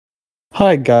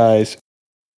Hi guys,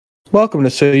 welcome to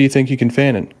So You Think You Can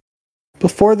Fanon.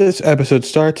 Before this episode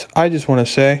starts, I just want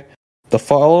to say the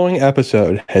following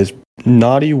episode has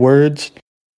naughty words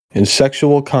and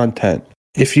sexual content.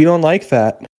 If you don't like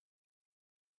that,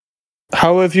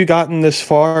 how have you gotten this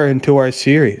far into our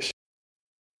series?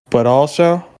 But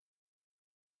also,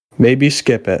 maybe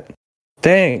skip it.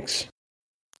 Thanks.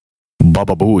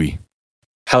 Baba Booey.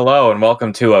 Hello and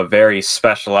welcome to a very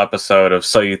special episode of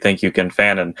So You Think You Can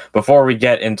Fanon. Before we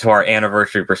get into our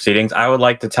anniversary proceedings, I would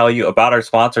like to tell you about our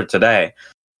sponsor today.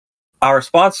 Our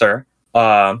sponsor,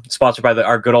 sponsored by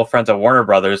our good old friends at Warner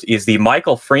Brothers, is the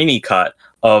Michael Freeney cut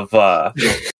of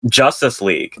Justice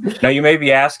League. Now you may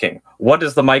be asking, what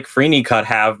does the Mike Freeney cut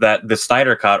have that the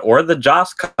Snyder cut or the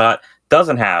Joss cut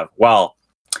doesn't have? Well,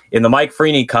 in the Mike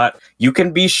Freeney cut, you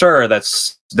can be sure that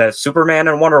Superman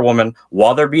and Wonder Woman,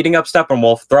 while they're beating up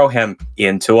Steppenwolf, throw him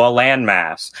into a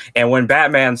landmass. And when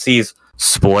Batman sees,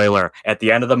 spoiler, at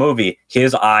the end of the movie,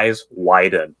 his eyes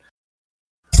widen.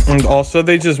 And also,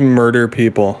 they just murder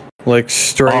people, like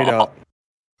straight up.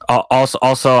 Also,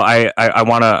 I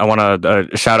want to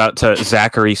shout out to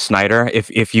Zachary Snyder.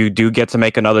 If you do get to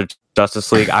make another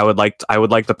Justice League, I would like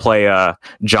to play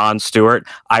John Stewart.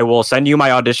 I will send you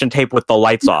my audition tape with the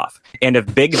lights off. And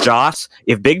if Big Joss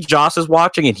is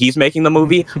watching and he's making the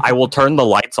movie, I will turn the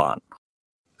lights on.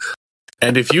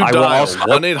 And if you dial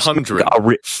 1-800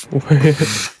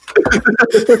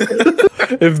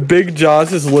 If Big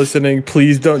Joss is listening,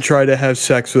 please don't try to have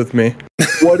sex with me.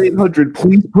 1-800,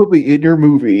 please put me in your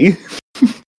movie.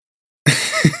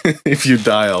 if you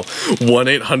dial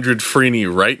 1-800-FREENEY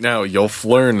right now, you'll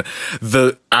learn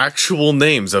the actual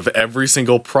names of every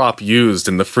single prop used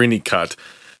in the Freeney cut.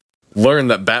 Learn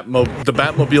that the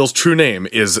Batmobile's true name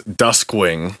is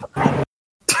Duskwing.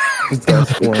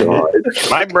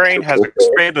 My brain has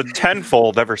expanded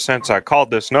tenfold ever since I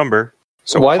called this number.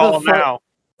 So why call now.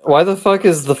 Why the fuck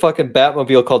is the fucking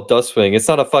Batmobile called Dustwing? It's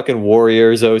not a fucking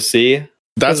Warriors OC.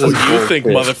 That's what you think,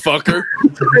 motherfucker.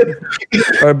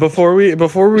 All right, before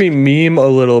we meme a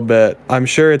little bit, I'm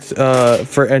sure it's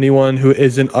for anyone who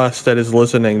isn't us that is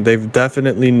listening, they've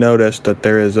definitely noticed that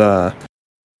there is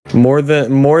more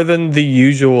than the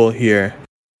usual here.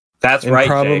 That's and right.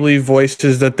 Probably Jake.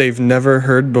 Voices that they've never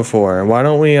heard before. Why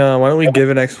don't we give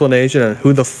an explanation on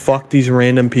who the fuck these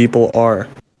random people are?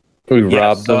 We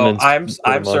robbed them. I'm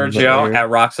Sergio at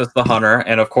Roxas the Hunter,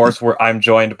 and of course I'm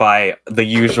joined by the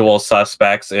usual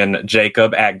suspects in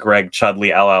Jacob at Greg Chudley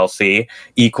LLC,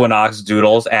 Equinox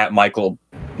Doodles at Michael,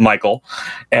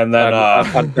 and then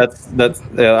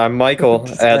I'm Michael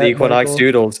at Equinox Michael.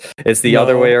 Doodles. It's the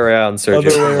other way around,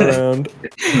 Sergio.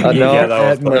 Other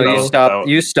way around.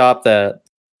 You stop that.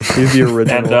 He's the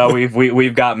original. And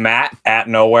we've got Matt at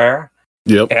Nowhere.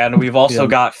 Yep. And we've also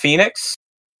got Phoenix.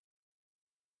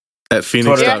 At Twitter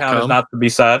account is Phoenix.com. not to be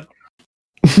said.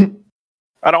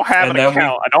 I don't have And an then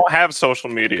account. I don't have social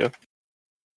media.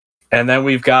 And then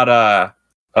we've got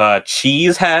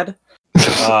Cheesehead,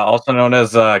 also known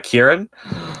as Kieran.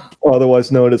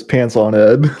 Otherwise known as Pants on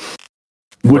Ed.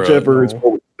 Whichever is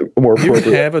more Do you appropriate.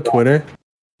 have a Twitter?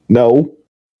 No.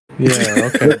 Yeah,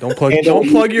 okay. Don't plug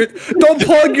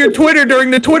your Twitter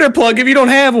during the Twitter plug if you don't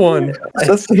have one.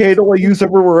 That's the handle I use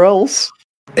everywhere else.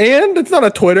 And it's not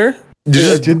a Twitter. You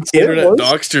just didn't say it internet was.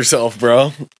 doxed yourself,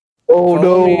 bro. Oh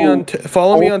Follow me on no.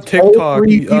 follow me on TikTok,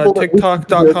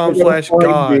 tiktok.com/god.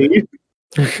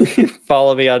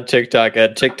 Follow me on TikTok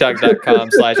at tiktok.com/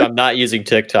 I'm not using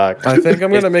TikTok. I think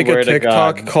I'm gonna make a Swear to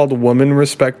TikTok God. called Woman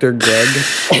Respecter Greg.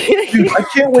 Dude, I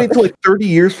can't wait till like 30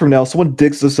 years from now someone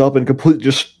digs this up and completely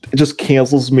just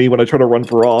cancels me when I try to run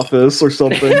for office or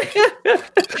something.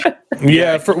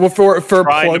 Yeah, for Trying to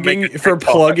make plugging a for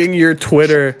TikTok. plugging your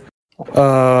Twitter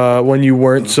when you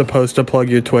weren't supposed to plug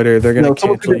your Twitter, they're gonna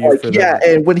Someone cancel could be you like, for yeah, that.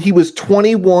 and when he was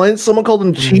 21, someone called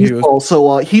him he was- cheeseball,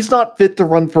 so he's not fit to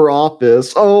run for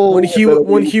office. Oh, When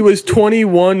he was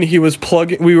 21, he was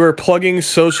plugging. We were plugging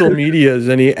social medias,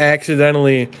 and he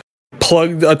accidentally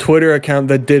plugged a Twitter account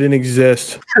that didn't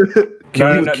exist.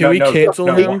 Can we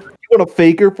cancel him? You want a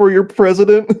faker for your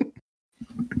president?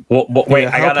 Well, wait, Yeah,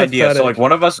 I how got an idea. So pathetic. like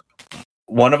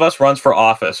one of us runs for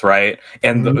office, right?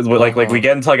 And like we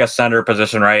get into like a senator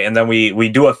position, right? And then we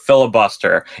do a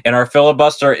filibuster, and our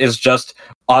filibuster is just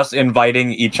us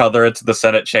inviting each other into the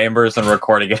Senate chambers and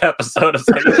recording an episode of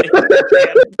something.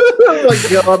 Oh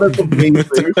my god, that's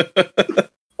amazing.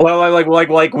 Well,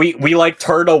 like we like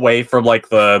turn away from like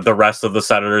the rest of the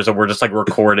senators, and we're just like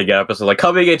recording episodes, like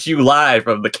coming at you live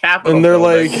from the Capitol. And they're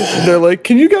building. like,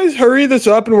 can you guys hurry this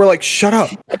up? And we're like, shut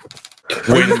up.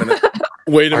 Wait a minute.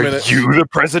 Wait a Are minute. you the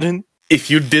president? If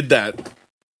you did that,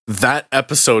 that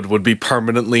episode would be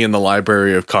permanently in the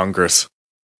Library of Congress.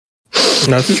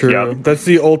 That's true. Yep. That's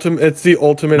the ultimate. It's the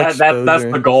ultimate That's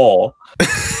exposure. the goal.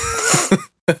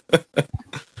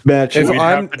 Match. If We'd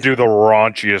I'm- have to do the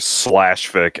raunchiest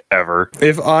slash fic ever.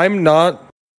 If I'm not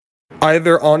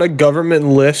either on a government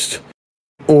list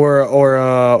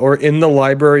or in the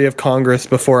Library of Congress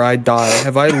before I die,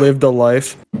 have I lived a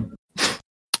life?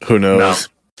 Who knows?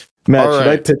 Matt, All should I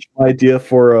right. pitch my idea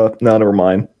for no, never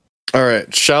mind. All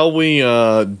right, shall we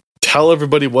tell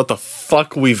everybody what the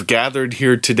fuck we've gathered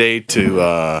here today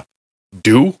to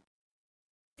do?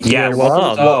 Yes.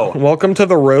 Wow. Welcome to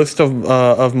the roast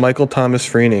of Michael Thomas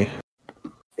Freeney.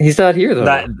 He's not here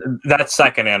though. That's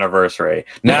second anniversary.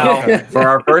 Now, for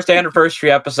our first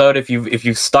anniversary episode, if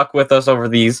you've stuck with us over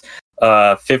these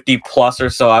 50 plus or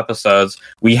so episodes,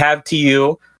 we have to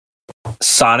you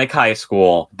Sonic High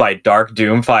School by Dark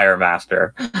Doom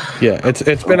Firemaster. Yeah,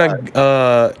 it's been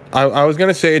I was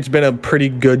gonna say it's been a pretty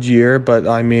good year, but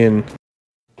I mean,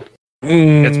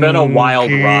 It's been a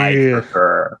wild ride for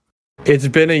sure. It's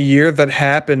been a year that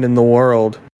happened in the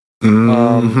world.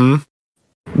 Mm-hmm.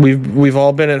 We've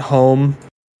all been at home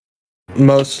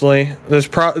mostly.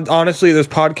 Honestly, this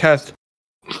podcast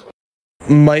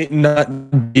might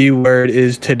not be where it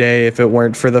is today if it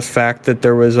weren't for the fact that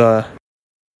there was a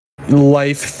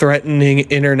life-threatening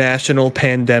international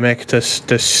pandemic to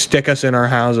stick us in our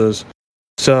houses.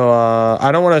 So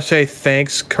I don't want to say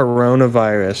thanks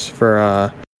coronavirus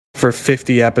for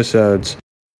 50 episodes.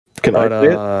 Can I But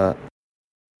say it?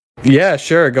 yeah,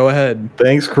 sure, go ahead.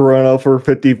 Thanks, Corona, for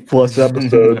 50 plus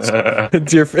episodes.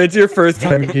 It's your first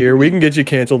time here. We can get you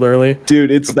canceled early.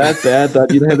 Dude, it's that bad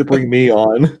that you didn't have to bring me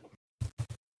on.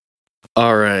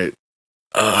 All right.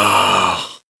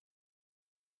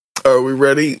 Are we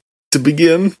ready to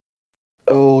begin?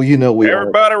 Oh, you know we are.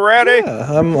 Everybody ready?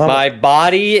 Yeah, I'm My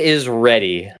body is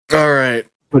ready. All right.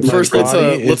 But my First, let's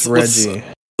body is let's Reggie.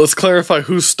 let's clarify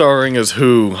who's starring as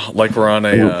who, like we're on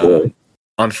Oh, boy.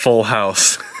 on Full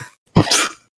House.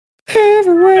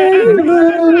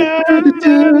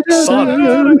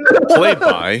 Sonic, played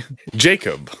by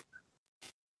Jacob.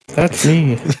 That's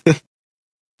me.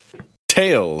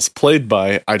 Tails, played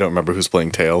by I don't remember who's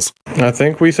playing Tails. I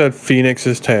think we said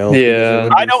Phoenix's tail. Yeah.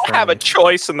 I don't have a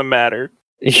choice in the matter.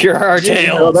 You're our Oh,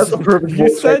 tail. that's a perfect You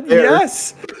voice said right there.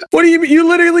 yes. What do you mean? You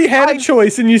literally had a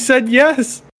choice and you said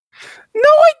yes. No,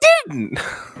 I didn't.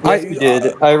 I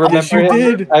did. I remember. Yes, you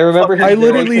did. I remember. his I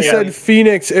literally voice. said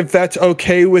Phoenix if that's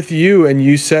okay with you, and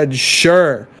you said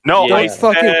sure. No, Yeah. I Don't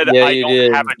fucking- said Yeah, I you don't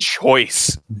did. have a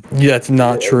choice. Yeah, it's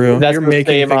not true. That's You're the making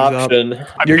same things up. option.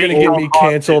 I'm You're gonna being get me held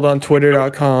canceled on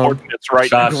Twitter.com. Ordinance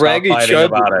right now. Stop Greg fighting should-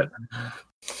 about it.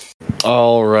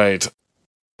 All right.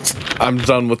 I'm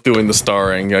done with doing the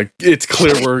starring. It's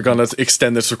clear we're gonna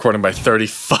extend this recording by 30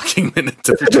 fucking minutes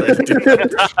if we try to do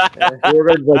that. We're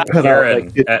gonna like, cut out Kieran,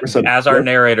 like 50%. as our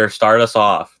narrator, start us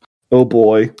off. Oh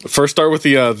boy. First, start with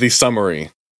the summary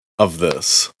of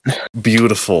this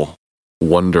beautiful,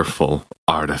 wonderful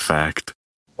artifact.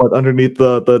 What underneath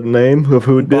the name of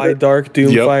who did By it? Dark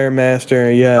Doom Yep.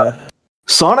 Firemaster, yeah.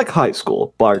 Sonic High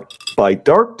School by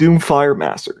Dark Doom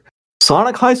Firemaster.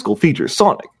 Sonic High School features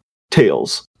Sonic,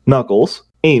 Tails, Knuckles,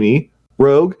 Amy,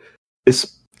 Rogue,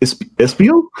 Espio?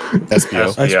 SBO.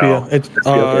 SPO.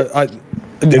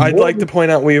 It's I'd like to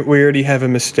point out we already have a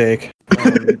mistake.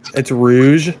 It's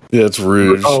Rouge. Yeah, it's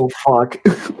Rouge. Oh fuck.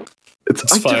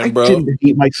 It's fine, I bro. didn't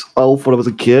hate myself when I was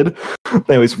a kid.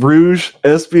 Anyways, Rouge,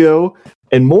 Espio,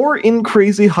 and more in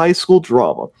crazy high school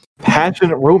drama,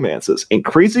 passionate romances, and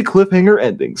crazy cliffhanger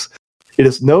endings. It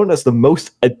is known as the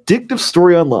most addictive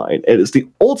story online. It is the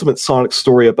ultimate Sonic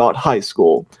story about high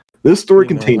school. This story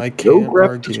You know, I contains no can't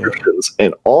graphic argue. descriptions,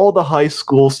 and all the high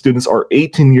school students are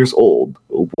 18 years old.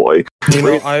 Oh boy. You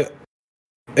know,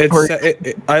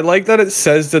 I like that it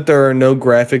says that there are no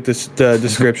graphic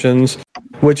descriptions,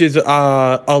 which is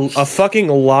a fucking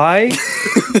lie.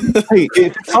 Hey,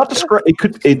 it's not described.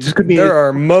 It just could mean There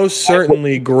are most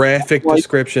certainly graphic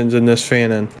descriptions in this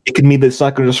fanon. it could mean that it's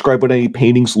not going to describe what any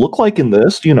paintings look like in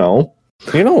this. You know,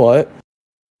 You know what?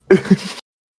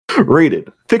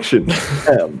 rated fiction,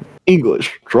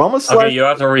 English drama Okay, slash. you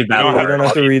have to read that You part. don't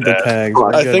have to read the tags. Oh,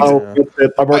 We're I good think- now.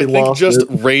 I've I already think lost just it.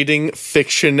 rating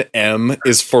fiction M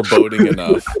is foreboding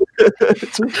enough.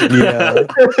 Yeah.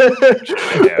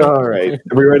 All right,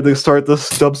 are we ready to start this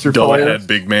dumpster Go fire? ahead,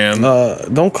 big man.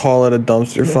 Don't call it a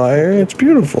dumpster fire. It's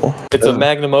beautiful. It's a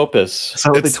magnum opus. Is that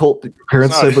what they It's- told the It's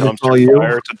parents not a said when they saw dumpster you?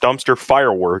 fire, it's a dumpster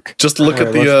firework. Just look All at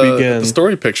right, let's the begin.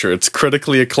 story picture. It's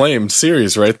critically acclaimed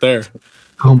series right there.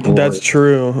 Oh, boy. That's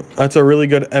true. That's a really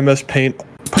good MS Paint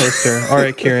poster. All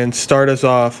right, Kieran, start us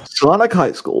off. Sonic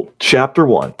High School, Chapter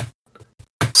 1.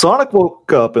 Sonic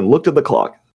woke up and looked at the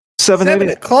clock. 7 a.m.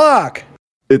 o'clock.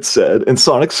 it said, and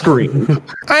Sonic screamed.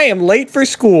 I am late for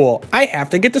school. I have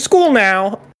to get to school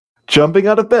now. Jumping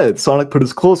out of bed, Sonic put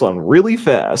his clothes on really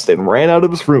fast and ran out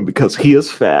of his room because he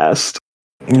is fast.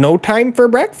 No time for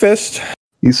breakfast.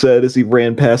 He said as he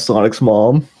ran past Sonic's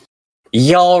mom.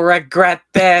 You'll regret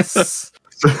this.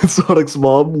 Sonic's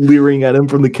mom leering at him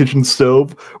from the kitchen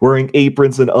stove, wearing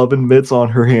aprons and oven mitts on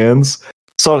her hands.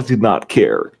 Sonic did not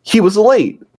care. He was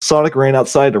late. Sonic ran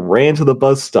outside and ran to the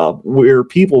bus stop where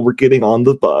people were getting on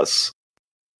the bus.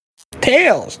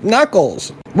 Tails,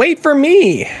 Knuckles, wait for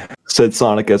me, said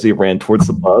Sonic as he ran towards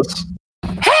the bus.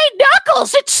 Hey,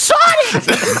 Knuckles, it's Sonic!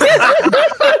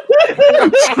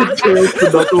 Tails to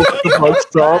Knuckles at the bus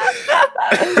stop.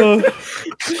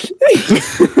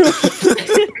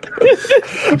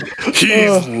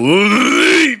 He's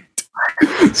late.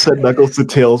 Said Knuckles to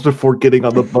Tails before getting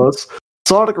on the bus.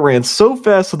 Sonic ran so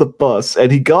fast to the bus,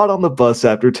 and he got on the bus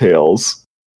after Tails.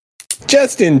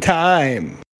 Just in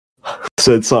time,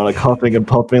 said Sonic, huffing and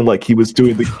puffing like he was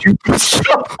doing the Cupid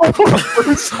shuffle for the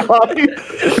first time.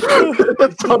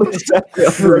 Sonic sat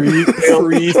down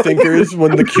free thinkers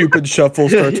when the Cupid shuffle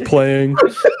starts playing.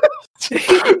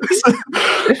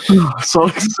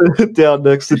 Sonic sat down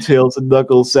next to Tails and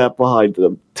Knuckles sat behind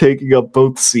them, taking up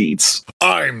both seats.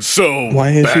 I'm so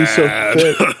Why is he so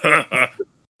bad.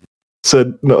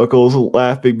 Said Knuckles,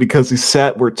 laughing because he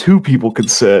sat where two people could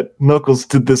sit. Knuckles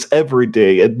did this every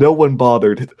day, and no one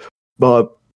bothered him.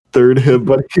 But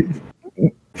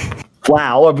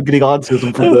wow, I'm getting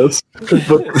autism from this.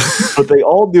 But they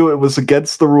all knew it was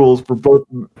against the rules for both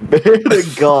man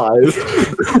and guys.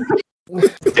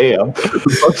 Damn.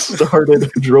 The bus started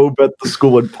and drove at the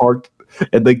school and parked,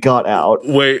 and they got out.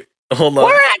 Wait, hold on.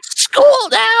 We're at school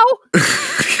now!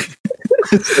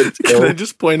 Can I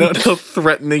just point out how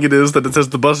threatening it is that it says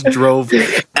the bus drove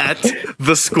at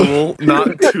the school, not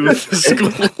to the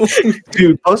school?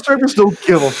 Dude, bus drivers don't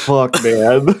give a fuck,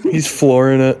 man. He's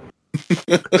flooring it.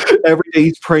 Every day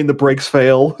he's praying the brakes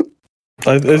fail.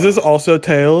 Is this also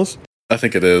Tails? I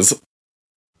think it is.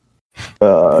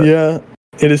 Yeah.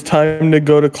 It is time to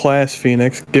go to class,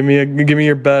 Phoenix. Give me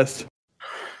your best.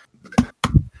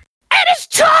 It is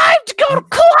time to go to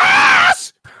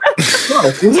class!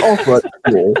 Sonic was also at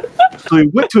school, so he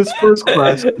went to his first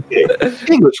class,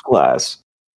 English class.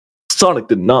 Sonic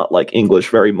did not like English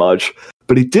very much,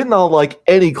 but he did not like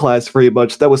any class very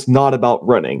much that was not about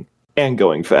running and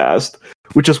going fast,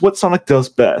 which is what Sonic does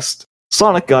best.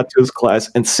 Sonic got to his class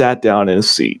and sat down in his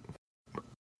seat.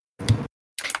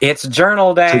 It's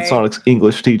journal day. Said Sonic's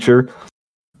English teacher.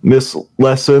 Miss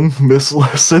Lesson,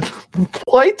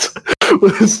 what?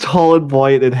 Was tall and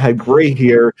white and had gray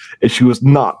hair, and she was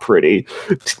not pretty.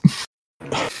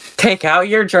 Take out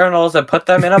your journals and put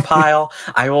them in a pile.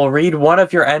 I will read one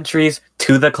of your entries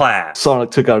to the class.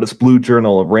 Sonic took out his blue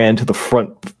journal and ran to the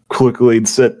front quickly and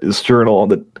set his journal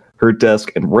on her desk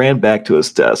and ran back to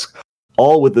his desk,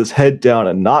 all with his head down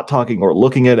and not talking or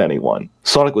looking at anyone.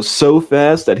 Sonic was so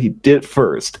fast that he did it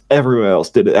first. Everyone else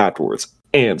did it afterwards,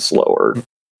 and slower.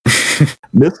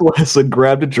 Miss Lesson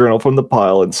grabbed a journal from the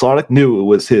pile, and Sonic knew it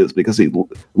was his because he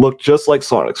looked just like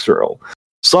Sonic's journal.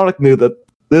 Sonic knew that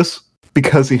this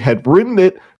because he had written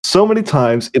it so many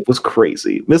times, it was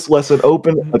crazy. Miss Lesson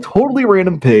opened a totally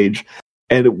random page,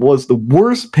 and it was the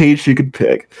worst page she could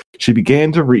pick. She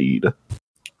began to read.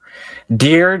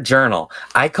 Dear Journal,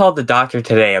 I called the doctor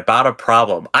today about a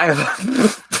problem. I have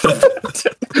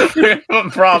a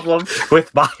problem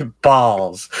with my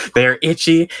balls. They are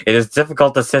itchy. It is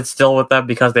difficult to sit still with them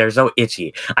because they are so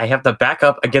itchy. I have to back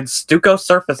up against stucco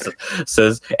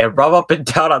surfaces and rub up and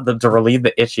down on them to relieve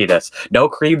the itchiness. No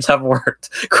creams have worked.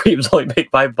 Creams only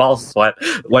make my balls sweat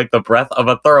like the breath of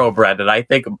a thoroughbred, and I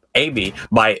think Amy,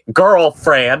 my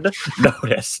girlfriend,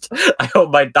 noticed. I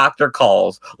hope my doctor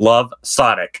calls. Love,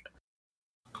 Sonic.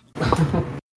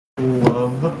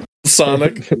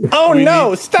 Sonic. Oh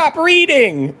no, stop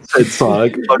reading! Said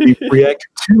Sonic, but he reacted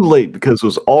too late because it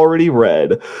was already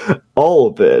read. All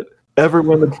of it.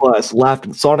 Everyone in the class laughed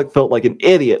and Sonic felt like an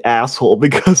idiot asshole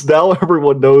because now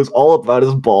everyone knows all about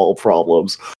his ball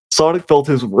problems. Sonic felt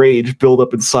his rage build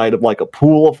up inside him like a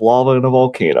pool of lava in a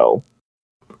volcano.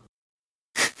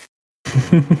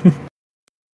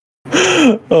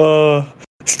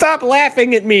 Stop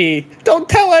laughing at me! Don't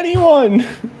tell anyone!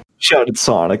 Shouted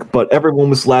Sonic, but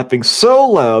everyone was laughing so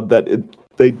loud that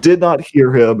they did not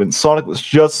hear him, and Sonic was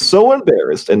just so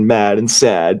embarrassed and mad and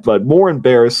sad, but more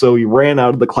embarrassed, so he ran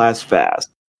out of the class fast.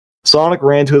 Sonic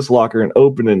ran to his locker and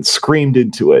opened and screamed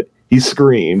into it. He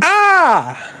screamed,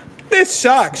 "Ah! This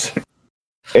sucks!"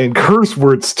 And curse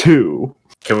words too.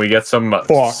 Can we get some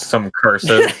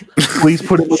cursive? Please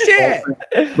put it with Shit!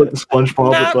 put the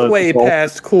SpongeBob Not with way the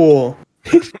past cool.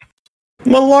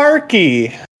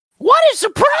 Malarkey. What is the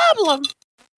problem?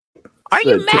 Are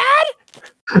you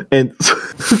mad? And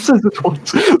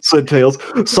said Tails.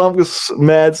 Sonic was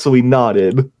mad, so he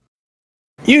nodded.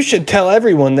 You should tell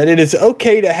everyone that it is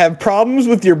okay to have problems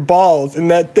with your balls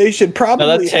and that they should probably.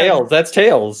 No, that's Tails. That's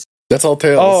Tails. That's all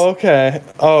Tails.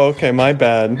 Oh, okay. My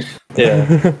bad.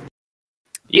 Yeah.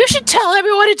 You should tell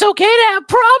everyone it's okay to have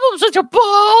problems with your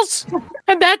balls,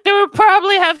 and that they would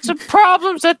probably have some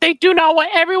problems that they do not want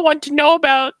everyone to know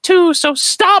about too. So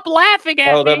stop laughing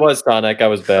at me. Oh, that was Sonic. I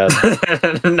was bad.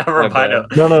 Never mind.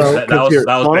 No. That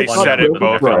was They said it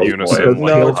both in unison.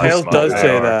 No, Tails does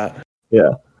say that.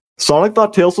 Yeah. Sonic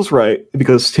thought Tails was right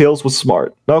because Tails was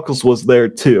smart. Knuckles was there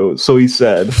too, so he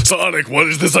said, Sonic, what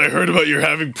is this I heard about you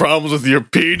having problems with your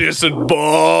penis and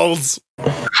balls?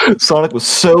 Sonic was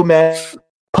so mad,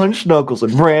 punched Knuckles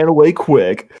and ran away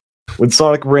quick. When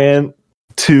Sonic ran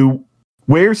to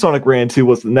where Sonic ran to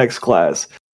was the next class.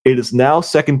 It is now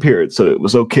second period, so it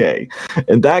was okay.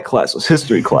 And that class was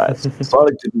history class.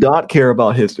 Sonic did not care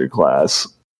about history class.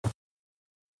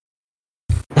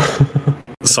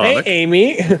 Sonic? Hey,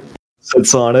 Amy. Said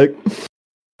Sonic.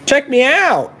 Check me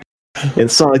out.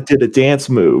 And Sonic did a dance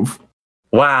move.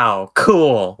 Wow,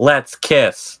 cool. Let's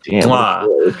kiss. Damn,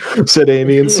 Mwah. said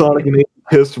Amy, and Sonic and Amy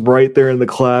kissed right there in the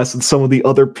class, and some of the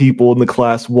other people in the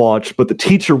class watched, but the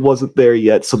teacher wasn't there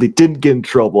yet, so they didn't get in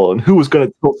trouble. And who was going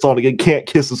to tell Sonic he can't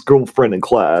kiss his girlfriend in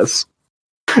class?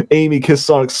 Amy kissed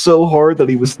Sonic so hard that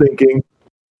he was thinking,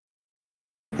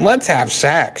 Let's have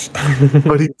sex.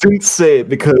 but he didn't say it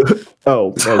because he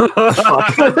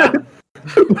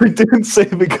didn't say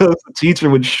it because the teacher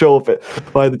would show up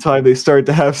by the time they started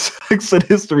to have sex in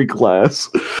history class.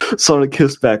 Sonic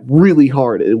kissed back really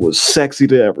hard. It was sexy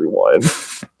to everyone.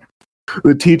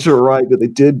 The teacher arrived and they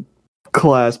did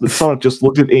class, but Sonic just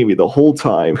looked at Amy the whole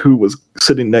time, who was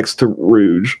sitting next to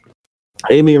Rouge.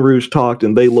 Amy and Rouge talked,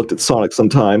 and they looked at Sonic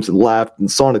sometimes and laughed,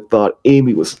 and Sonic thought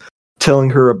Amy was telling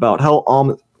her about how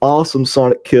awesome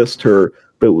Sonic kissed her,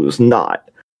 but it was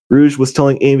not. Rouge was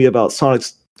telling Amy about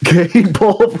Sonic's gay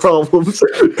ball problems,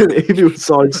 and Amy was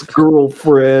Sonic's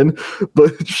girlfriend,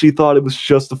 but she thought it was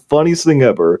just the funniest thing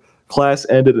ever. Class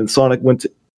ended, and Sonic went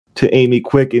to Amy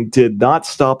quick and did not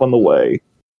stop on the way.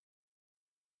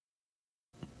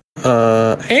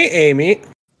 Hey, Amy.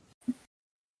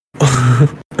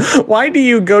 Why do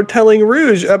you go telling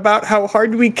Rouge about how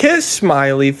hard we kiss,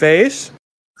 smiley face?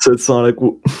 Said Sonic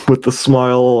with the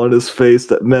smile on his face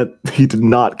that meant he did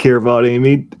not care about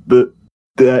Amy.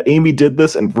 That Amy did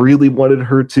this and really wanted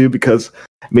her to because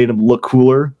it made him look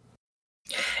cooler.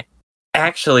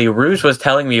 Actually, Rouge was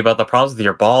telling me about the problems with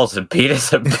your balls and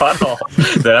penis and butthole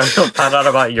that I found out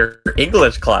about your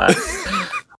English class.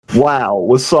 Wow,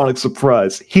 was Sonic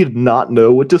surprised. He did not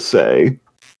know what to say.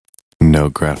 No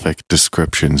graphic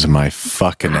descriptions, my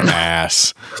fucking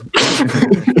ass.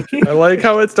 I like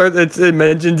how it starts. It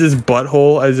mentions his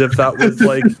butthole as if that was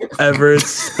like ever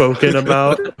spoken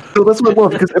about. So that's what I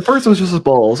love, because at first it was just his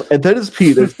balls, and then his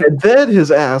penis, and then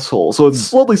his asshole. So it's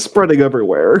slowly spreading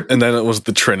everywhere. And then it was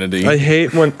the Trinity. I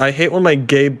hate when my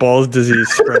gay balls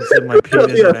disease spreads in my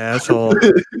penis and asshole.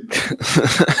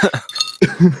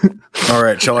 All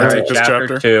right, shall I take this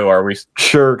chapter? 2, are we?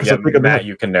 Sure, because Yeah, I think Matt,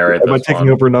 you can narrate am I this taking one.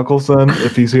 over Knuckles then,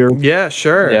 if he's here? Yeah,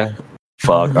 sure. Yeah. Fuck,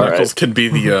 all Knuckles right. can be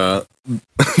the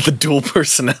the dual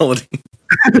personality.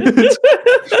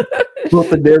 Both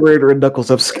the narrator and Knuckles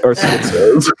have are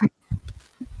schizos.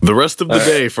 The rest of the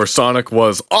day for Sonic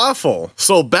was awful.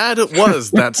 So bad it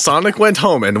was that Sonic went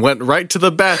home and went right to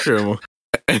the bathroom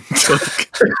and took.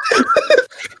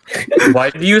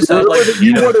 Why do you sound like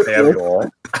Gino Samuel?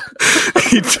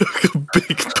 He took a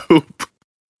big poop.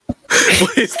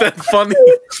 Why is that funny?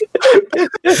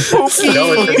 No, it's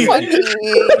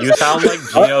you sound like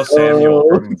Gino Samuel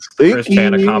from Chris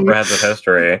Chan of Comprehensive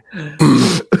History.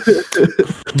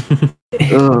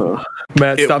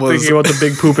 Matt, It stop was- thinking about the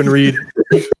big poop and read.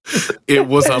 It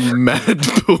was a mad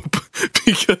poop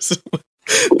because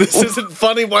this isn't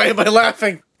funny. Why am I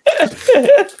laughing?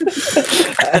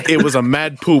 It was a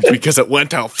mad poop because it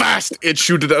went out fast. It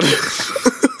shooted out.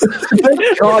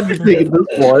 Thank God you're taking this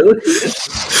one.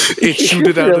 It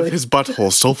shooted out of his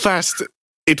butthole so fast.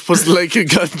 It was like a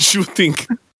gun shooting.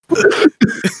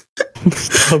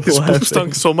 Stop His poop laughing.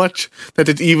 stunk so much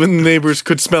that even neighbors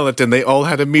could smell it, and they all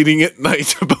had a meeting at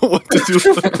night about what to do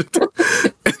with it.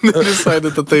 And they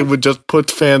decided that they would just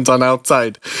put fans on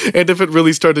outside, and if it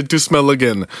really started to smell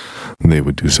again, they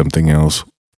would do something else.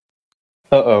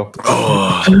 Uh-oh.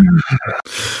 Oh.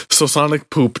 So Sonic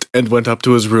pooped and went up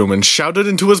to his room and shouted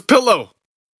into his pillow.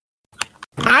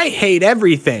 I hate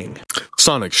everything.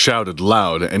 Sonic shouted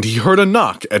loud, and he heard a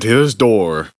knock at his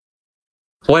door.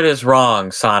 What is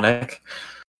wrong, Sonic?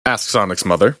 asked Sonic's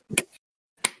mother.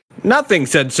 Nothing,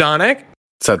 said Sonic.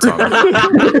 Said Sonic.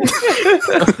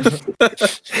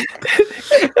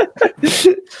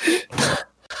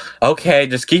 Okay,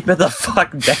 just keep it the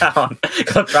fuck down.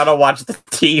 I'm trying to watch the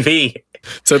TV.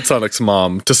 Said Sonic's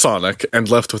mom to Sonic and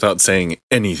left without saying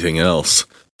anything else.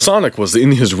 Sonic was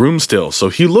in his room still, so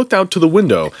he looked out to the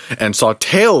window and saw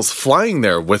Tails flying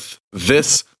there with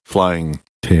this flying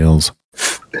Tails.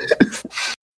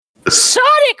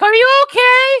 Sonic, are you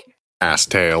okay? Asked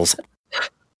Tails.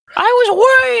 I was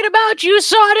worried about you,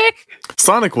 Sonic.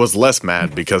 Sonic was less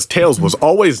mad because Tails was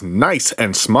always nice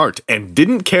and smart and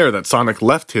didn't care that Sonic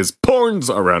left his porns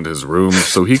around his room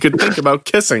so he could think about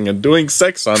kissing and doing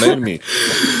sex on Amy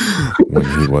when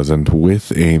he wasn't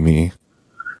with Amy.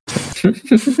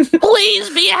 Please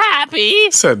be happy.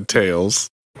 Said Tails.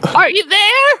 Are you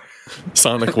there?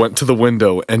 Sonic went to the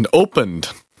window and opened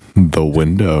the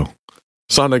window.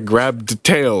 Sonic grabbed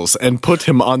Tails and put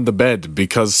him on the bed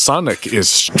because Sonic is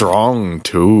strong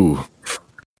too.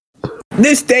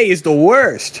 This day is the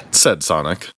worst. Said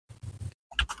Sonic.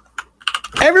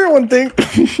 Everyone think.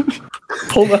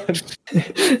 Hold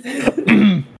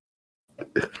on.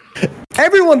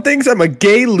 Everyone thinks I'm a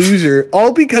gay loser,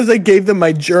 all because I gave them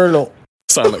my journal.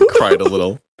 Sonic cried a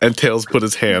little, and Tails put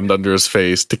his hand under his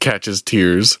face to catch his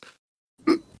tears.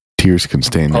 Tears can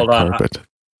stain your carpet.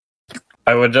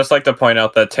 I would just like to point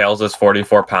out that Tails is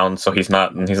 44 pounds, so he's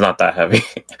not that heavy.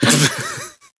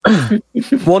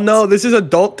 Well, no, this is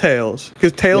adult Tails,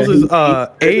 because Tails is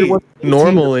 8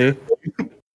 normally.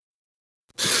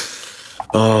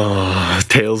 Oh,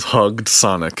 Tails hugged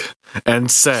Sonic and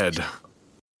said,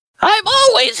 I'm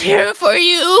always here for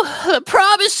you. The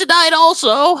promise tonight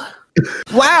also.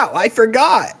 Wow, I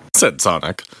forgot. Said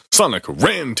Sonic. Sonic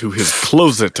ran to his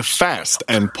closet fast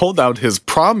and pulled out his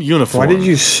prom uniform. Why did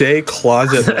you say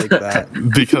closet like that?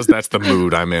 Because that's the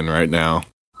mood I'm in right now.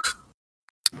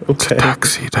 Okay.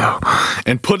 Tuxedo.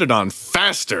 And put it on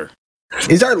faster.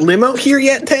 Is our limo here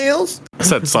yet, Tails?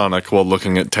 Said Sonic while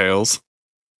looking at Tails.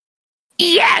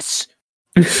 Yes.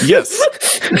 Yes,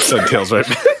 said Tails right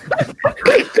back.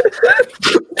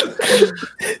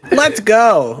 Let's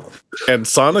go. And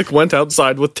Sonic went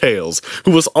outside with Tails,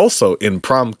 who was also in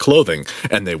prom clothing,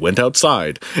 and they went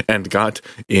outside and got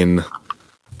in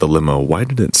the limo. Why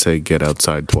did it say get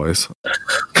outside twice?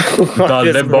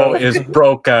 The limo is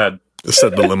broken.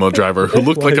 Said the limo driver, who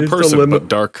looked like a person but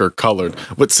darker colored.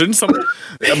 But since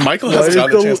Michael hasn't got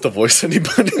a chance to voice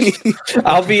anybody.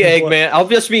 I'll be Eggman. I'll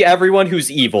just be everyone who's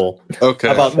evil. Okay.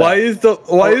 How about Why is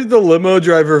the limo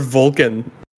driver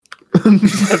Vulcan?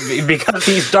 Because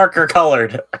he's darker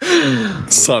colored.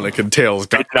 Sonic and Tails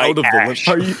got out of the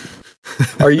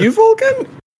limo. Are you Vulcan?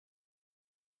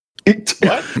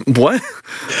 What?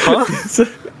 Huh?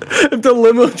 If the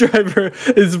limo driver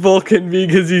is Vulcan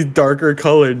because he's darker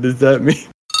colored, does that mean?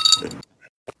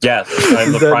 Yes,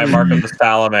 I'm the Primarch of the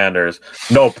Salamanders.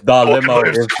 Nope, the limo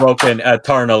is broken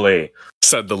eternally.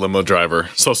 Said the limo driver.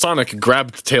 So Sonic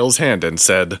grabbed Tails' hand and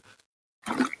said,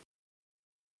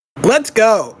 Let's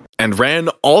go. And ran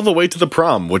all the way to the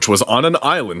prom, which was on an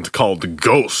island called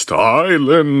Ghost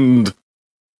Island.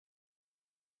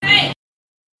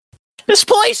 This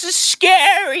place is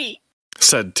scary.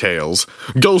 Said Tails.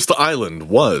 Ghost Island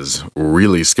was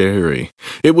really scary.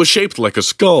 It was shaped like a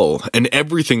skull, and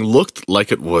everything looked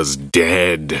like it was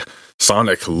dead.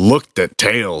 Sonic looked at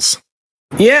Tails.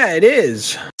 Yeah, it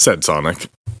is. Said Sonic.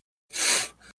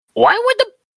 Why would the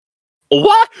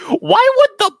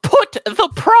put the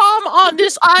prom on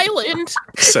this island?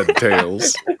 Said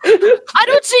Tails. I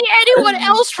don't see anyone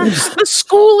else from the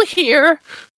school here.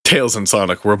 Tails and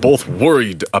Sonic were both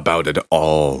worried about it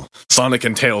all. Sonic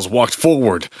and Tails walked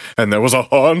forward, and there was a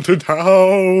haunted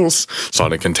house.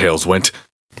 Sonic and Tails went.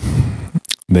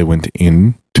 They went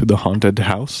into the haunted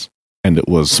house, and it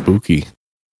was spooky.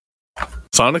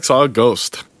 Sonic saw a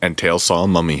ghost, and Tails saw a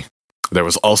mummy. There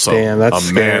was also a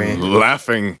scary man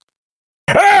laughing.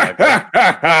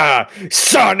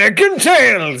 Sonic and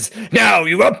Tails! Now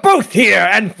you are both here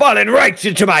and fallen right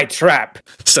into my trap!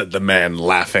 Said the man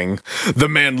laughing. The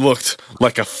man looked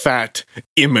like a fat,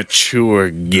 immature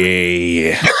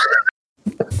gay.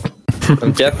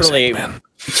 I'm definitely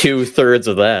 2/3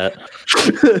 of that.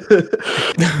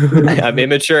 I'm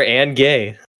immature and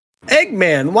gay.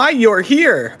 Eggman, why you're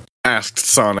here? Asked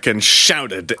Sonic and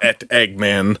shouted at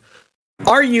Eggman.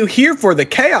 Are you here for the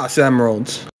Chaos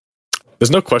Emeralds? There's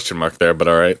no question mark there, but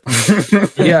all right.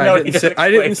 Yeah, No,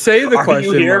 I didn't say the Are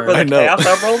question you here mark. for I the know. Chaos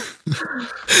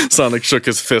Emerald? Sonic shook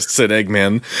his fists at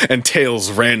Eggman, and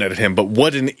Tails ran at him, but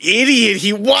what an idiot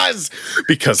he was!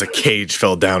 Because a cage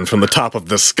fell down from the top of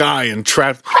the sky and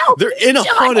trapped... They're in a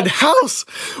haunted house!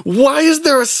 Why is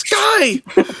there a sky?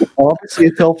 Obviously,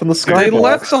 it fell from the sky. They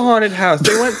left the haunted house.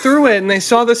 They went through it and they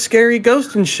saw the scary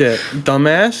ghost and shit.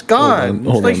 Dumbass. God. Hold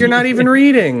It's like on. you're not even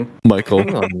reading. Michael,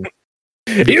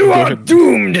 You are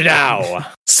doomed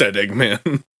now. said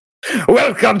Eggman.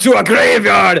 Welcome to a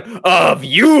graveyard of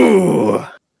you.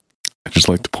 I'd just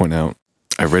like to point out,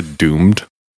 I read doomed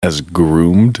as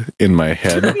groomed in my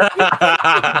head. Ooh,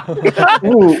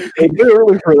 a bit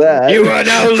early for that. You are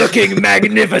now looking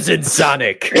magnificent,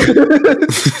 Sonic.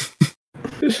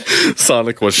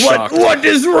 Sonic was shocked. What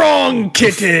is wrong,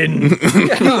 kitten?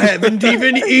 You haven't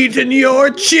even eaten your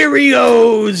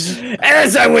Cheerios.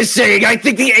 As I was saying, I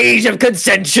think the age of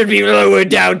consent should be lowered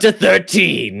down to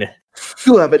 13.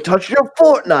 You haven't touched your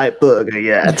Fortnite burger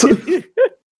yet.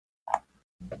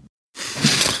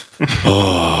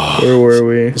 Oh. Where were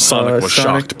we? Sonic was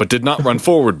shocked, but did not run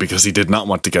forward because he did not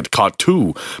want to get caught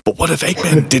too. But what if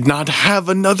Eggman did not have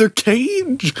another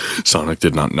cage? Sonic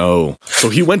did not know. So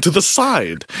he went to the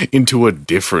side, into a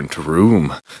different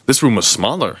room. This room was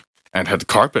smaller, and had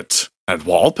carpets, and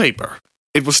wallpaper.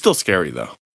 It was still scary,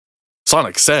 though.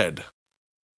 Sonic said,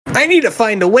 I need to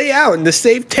find a way out and to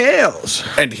save Tails.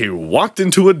 and he walked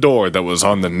into a door that was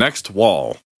on the next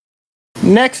wall.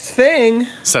 Next thing,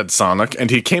 Said Sonic, and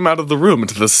he came out of the room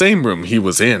into the same room he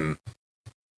was in.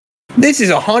 this is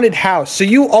a haunted house, so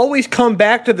you always come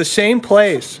back to the same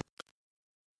place.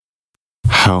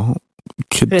 How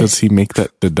does he make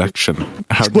that deduction?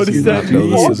 How What does that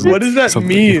mean? What does that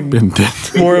mean?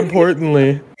 More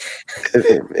importantly,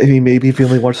 I mean, maybe if you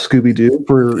only watch Scooby Doo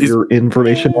for your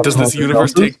information. on Does this haunted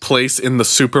universe houses. take place in the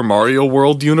Super Mario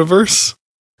World universe?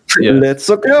 Yeah. Let's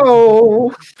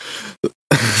go.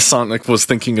 Sonic was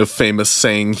thinking of famous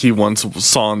saying he once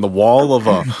saw on the wall of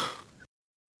a...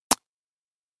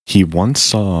 He once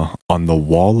saw on the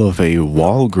wall of a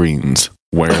Walgreens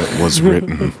where it was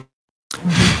written.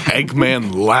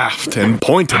 Eggman laughed and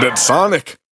pointed at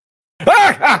Sonic.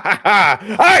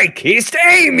 I kissed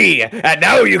Amy, and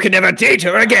now you can never date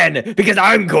her again because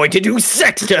I'm going to do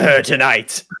sex to her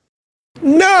tonight.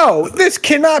 no, this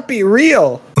cannot be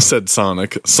real. Said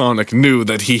Sonic. Sonic knew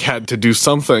that he had to do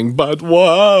something, but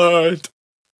what?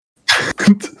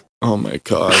 Oh my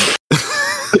god.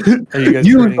 Are you guys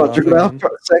You turning thought off you were gonna again?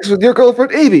 have sex with your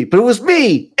girlfriend Amy, but it was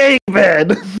me,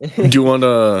 Eggman. Do you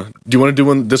wanna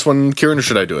do this one, Kieran, or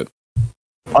should I do it?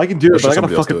 I can do Or it, should but I gotta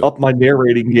somebody else do fucking it? up my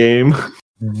narrating game.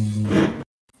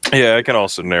 Yeah, I can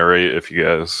also narrate if you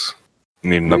guys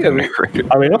need another narrator.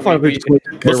 I mean, I'm fine with just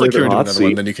Let's let Kieran do hot another one,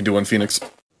 seat. then you can do one, Phoenix.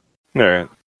 All right.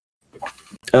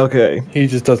 Okay. He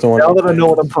just doesn't want Now to. that I know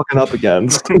what I'm fucking up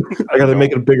against, I gotta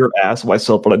make a bigger ass of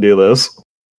myself when I do this.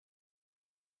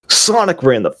 Sonic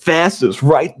ran the fastest,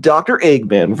 right, Dr.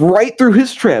 Eggman, right through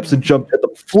his traps and jumped at the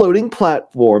floating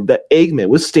platform that Eggman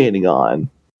was standing on.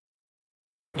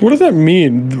 What does that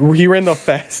mean? He ran the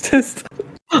fastest?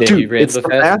 Yeah, he Dude, ran it's the the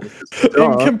fastest. fastest.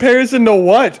 In comparison to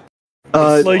what?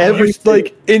 Like,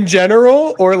 like in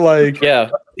general, or like? Yeah,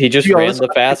 he just To be ran honest, the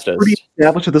It's fastest. pretty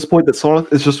established at this point that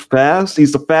Sonic is just fast.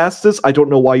 He's the fastest. I don't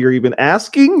know why you're even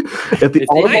asking. If the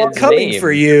It's I'm Eggman's coming name.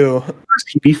 for you.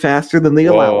 he'd be faster than they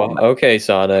allow Whoa, him. okay,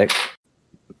 Sonic.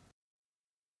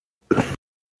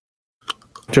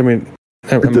 I mean,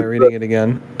 am I reading it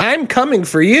again? I'm coming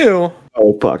for you.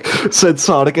 Oh fuck! Said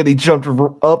Sonic, and he jumped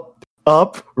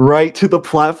up right to the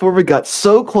platform and got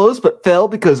so close, but fell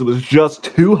because it was just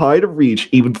too high to reach,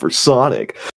 even for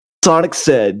Sonic. Sonic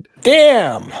said,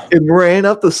 Damn. and ran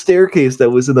up the staircase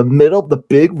that was in the middle of the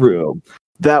big room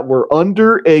that were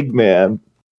under Eggman.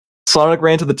 Sonic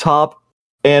ran to the top,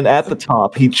 and at the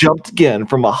top, he jumped again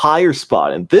from a higher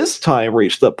spot, and this time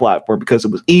reached the platform because it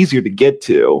was easier to get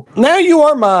to. Now you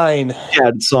are mine.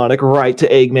 Added Sonic right to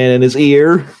Eggman in his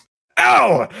ear.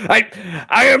 Ow!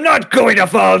 I am not going to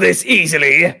fall this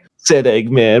easily. Said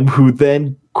Eggman, who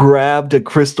then grabbed a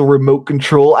crystal remote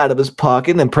control out of his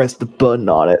pocket and pressed the button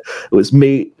on it. It was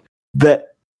made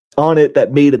that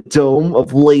made a dome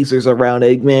of lasers around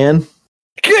Eggman.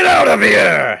 Get out of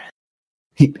here!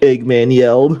 Eggman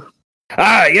yelled.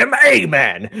 I am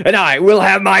Eggman, and I will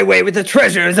have my way with the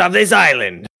treasures of this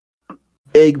island.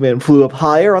 Eggman flew up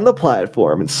higher on the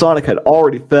platform, and Sonic had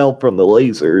already fell from the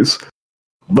lasers,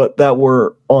 but that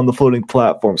were on the floating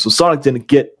platform, so Sonic didn't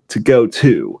get to go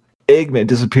too. Eggman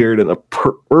disappeared in a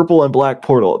purple and black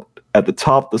portal at the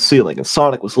top of the ceiling, and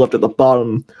Sonic was left at the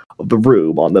bottom of the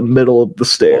room on the middle of the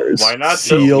stairs. Why not just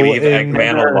Seal leave in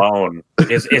Eggman her. alone?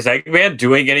 Is Eggman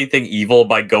doing anything evil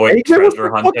by going Eggman was treasure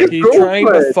the hunting? fucking He's trying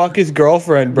to girlfriend. fuck his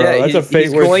girlfriend, bro. That's a fate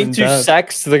he's worse going than to death.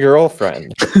 sex the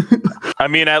girlfriend. I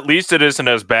mean, at least it isn't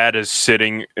as bad as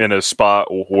sitting in a spot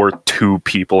where two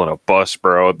people in a bus,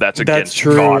 bro. That's against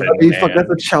true. God I and mean, fuck, man. that's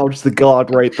a challenge to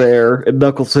God right there. And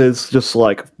Knuckles is just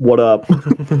like, what up?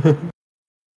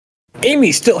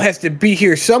 Amy still has to be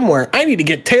here somewhere. I need to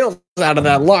get Tails out of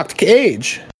that locked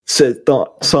cage. Said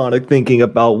Sonic, thinking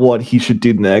about what he should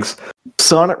do next.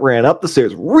 Sonic ran up the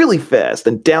stairs really fast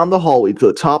and down the hallway to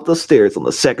the top of the stairs on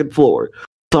the second floor.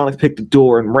 Sonic picked a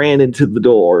door and ran into the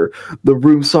door. The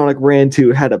room Sonic ran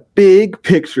to had a big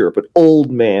picture of an old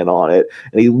man on it,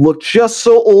 and he looked just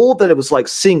so old that it was like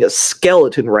seeing a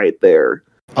skeleton right there.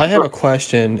 I have a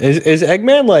question. Is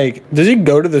Eggman like, does he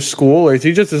go to the school or is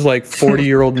he just this like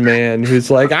 40-year-old man who's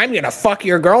like, I'm gonna fuck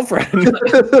your girlfriend?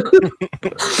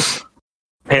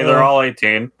 Hey, they're all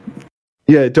 18.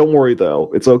 Yeah, don't worry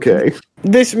though. It's okay.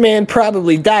 This man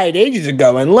probably died ages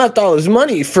ago and left all his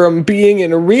money from being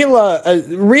in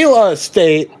real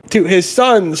estate to his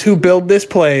sons who build this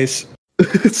place.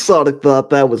 Sonic thought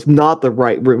that was not the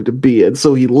right room to be in,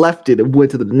 so he left it and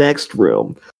went to the next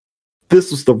room. This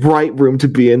was the right room to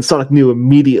be in. Sonic knew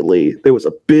immediately. There was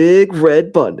a big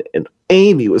red button, and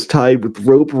Amy was tied with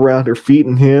rope around her feet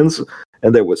and hands,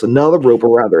 and there was another rope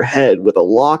around her head with a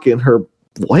lock in her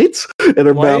in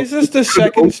her Why mouth. is this the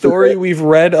second story we've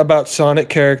read about Sonic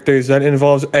characters that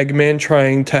involves Eggman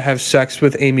trying to have sex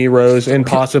with Amy Rose and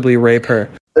possibly rape her?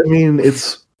 I mean,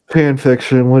 it's fan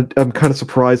fiction. I'm kind of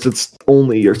surprised it's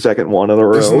only your second one in a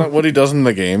row. Isn't that what he does in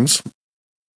the games?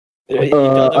 He I doesn't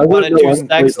want to wouldn't know. do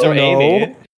sex to Oh, no.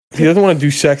 Amy. He doesn't want to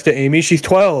do sex to Amy. She's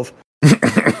 12.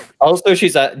 Also,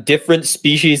 she's a different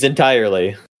species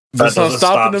entirely. That's not doesn't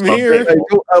stopping stop him here.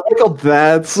 I like how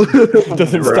that's.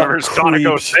 Doesn't Remember stop Sonic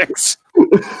creeps. 06?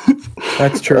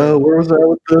 That's true. Where was I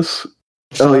with this? Oh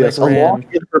Sonic yes, a ran.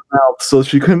 lock in her mouth so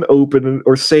she couldn't open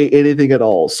or say anything at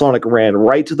all. Sonic ran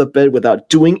right to the bed without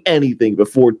doing anything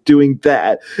before doing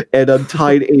that and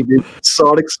untied Amy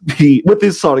with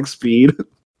his sonic speed,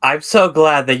 I'm so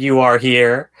glad that you are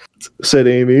here. said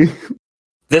Amy.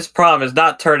 This prom is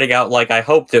not turning out like I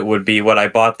hoped it would be when I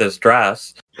bought this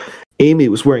dress. Amy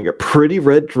was wearing a pretty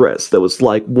red dress that was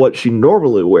like what she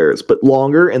normally wears, but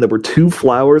longer, and there were two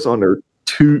flowers on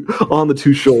the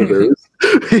two shoulders.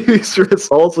 Amy's dress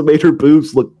also made her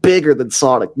boobs look bigger than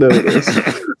Sonic noticed.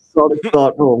 Sonic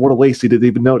thought, oh, what a waste, he didn't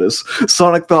even notice.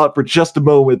 Sonic thought for just a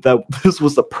moment that this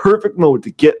was the perfect moment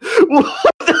to get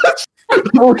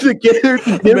her to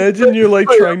get Imagine you're like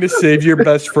trying to save your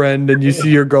best friend and you see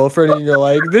your girlfriend and you're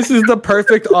like, this is the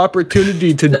perfect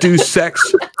opportunity to do sex.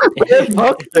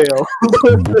 Bucktail.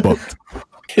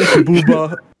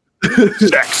 Booba.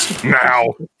 Sex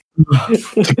now.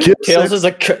 To get Tails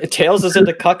sex- is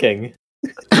into cucking.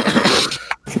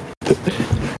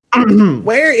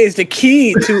 Where is the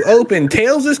key to open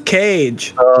Tails'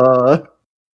 cage?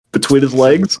 between his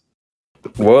legs.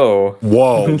 Whoa.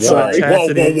 Whoa, Sorry.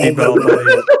 Chastity belt.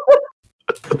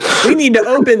 We need to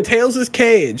open Tails'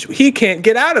 cage. He can't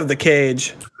get out of the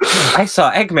cage. I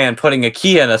saw Eggman putting a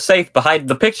key in a safe behind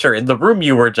the picture in the room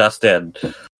you were just in.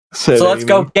 Said So let's Amy.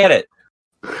 go get it.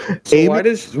 Amy-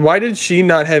 Why did she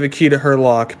not have a key to her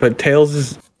lock, but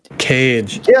Tails'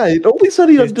 cage? Yeah, it only said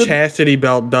he His undid. chastity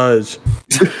belt does.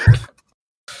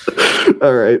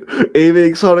 All right. Amy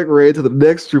and Sonic ran to the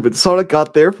next room, and Sonic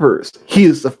got there first. He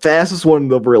is the fastest one in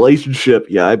the relationship.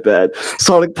 Yeah, I bet.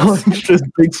 Sonic punched his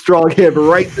big strong hand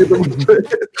right through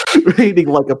the painting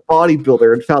like a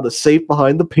bodybuilder and found a safe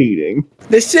behind the painting,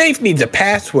 The safe needs a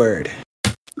password.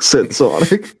 said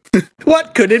Sonic.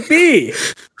 What could it be?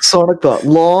 Sonic thought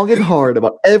long and hard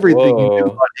about everything he knew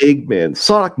Whoa. about Eggman.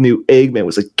 Sonic knew Eggman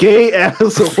was a gay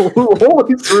asshole who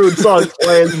always ruined Sonic's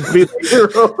plans to be the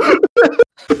hero.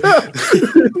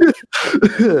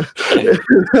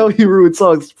 And how he ruined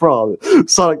Sonic's prom.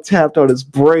 Sonic tapped on his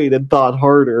brain and thought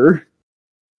harder,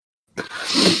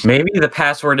 Maybe the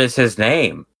password is his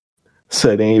name.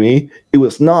 said Amy. It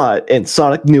was not, and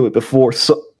Sonic knew it before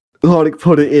Sonic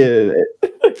put it in.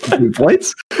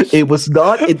 What? It was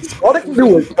not, and Sonic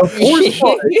knew it before Sonic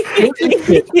put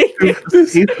it in.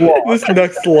 This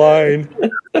next line.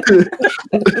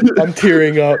 I'm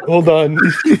tearing up. Hold on.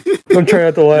 I'm trying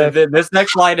not to laugh. This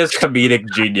next line is comedic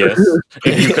genius.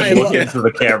 If you I can look love- into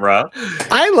the camera.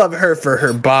 I love her for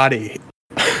her body.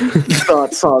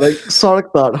 Thought Sonic. Sonic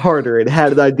thought harder and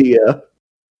had an idea.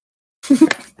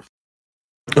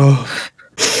 Oh.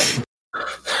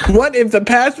 What if the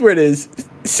password is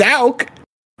Sauk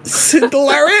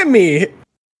Sintalaremi?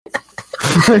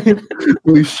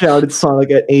 We shouted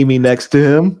Sonic at Amy next to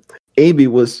him. Amy,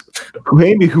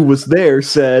 who was there,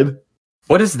 said,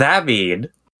 What does that mean?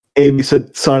 Amy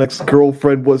said Sonic's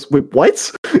girlfriend was. Wait,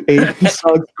 what? Amy,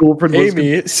 Sonic's girlfriend was.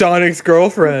 Amy, Sonic's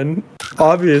girlfriend,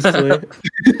 obviously.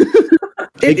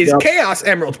 It is Chaos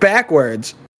Emeralds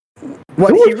backwards.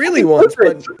 What he really wants,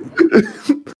 but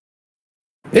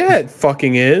yeah, it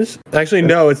fucking is. Actually,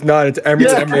 no, it's not. It's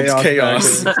Emeralds, Emerald's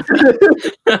Chaos.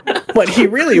 backwards. What he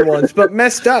really wants, but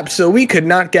messed up, so we could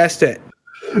not guess it.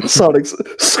 Sonic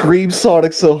screamed.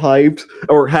 Sonic so hyped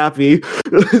or happy.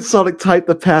 Sonic typed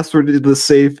the password into the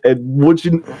safe, and would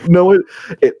you know it?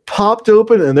 It popped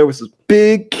open, and there was this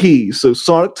big key. So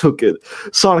Sonic took it.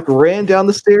 Sonic ran down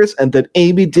the stairs, and then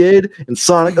Amy did, and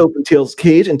Sonic opened Tails'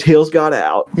 cage, and Tails got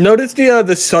out. Notice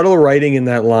the subtle writing in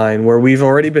that line, where we've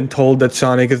already been told that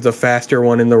Sonic is the faster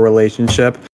one in the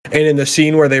relationship. And in the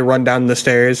scene where they run down the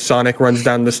stairs, Sonic runs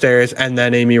down the stairs, and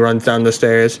then Amy runs down the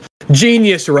stairs.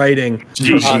 Genius writing.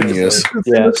 Genius.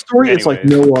 The story is like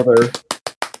no other.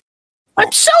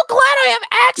 I'm so glad I have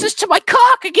access to my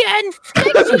cock again.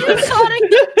 Thanks to you, Sonic.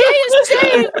 The day is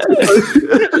saved.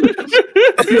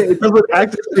 It doesn't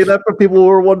actually say that for people who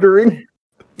are wondering.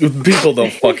 People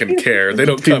don't fucking care. They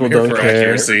don't come People here don't for care.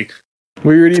 accuracy.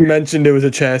 We already mentioned it was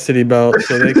a chastity belt,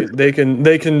 so they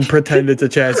can pretend it's a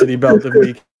chastity belt if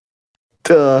we.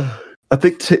 I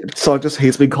think Sonic just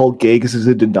hates being called gay because he's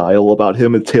in denial about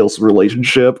him and Tails'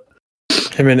 relationship.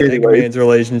 Him and Anyway. Eggman's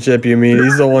relationship, you mean?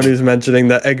 He's the one who's mentioning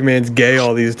that Eggman's gay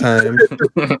all these times.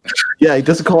 Yeah, he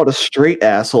doesn't call it a straight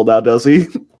asshole now, does he?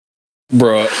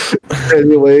 Bruh.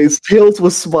 Anyways, Tails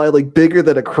was smiling bigger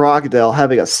than a crocodile,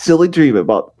 having a silly dream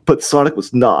but Sonic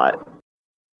was not.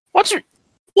 What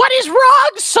is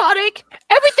wrong, Sonic?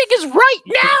 Everything is right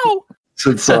now.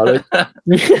 Said Sonic. No,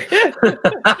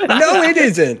 it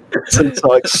isn't. Said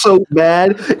Sonic, so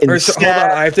mad and Hold on,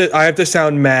 sad I have to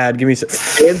sound mad. Give me a sec.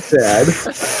 and sad.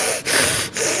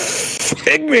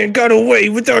 Eggman got away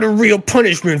without a real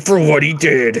punishment for what he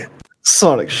did.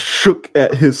 Sonic shook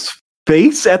at his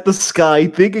face at the sky,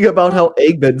 thinking about how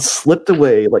Eggman slipped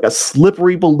away like a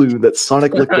slippery balloon that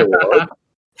Sonic licked on.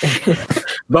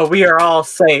 But we are all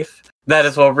safe. That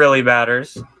is what really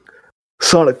matters.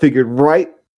 Sonic figured right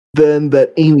then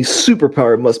that Amy's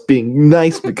superpower must be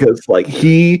nice because, like,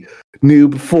 he knew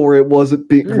before it wasn't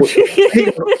being. Am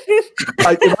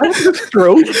I having a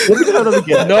stroke? Let me try that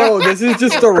again. No, this is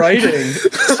just the writing.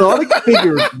 Sonic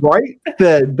figured right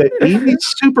then that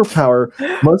Amy's superpower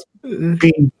must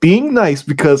be being nice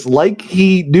because, like,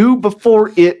 he knew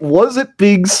before it wasn't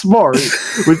being smart,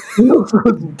 which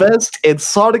was best, and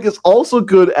Sonic is also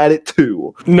good at it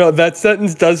too. No, that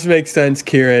sentence does make sense,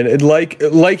 Kieran.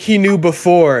 Like he knew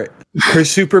before, her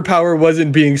superpower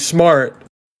wasn't being smart,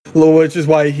 which is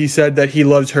why he said that he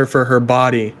loves her for her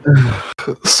body.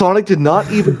 Sonic did not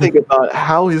even think about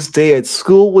how his day at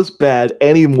school was bad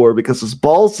anymore because his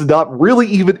balls did not really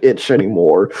even itch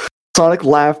anymore. Sonic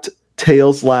laughed,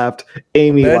 Tails laughed,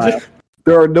 Amy laughed.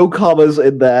 There are no commas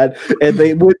in that, and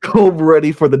they went home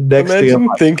ready for the next day. Imagine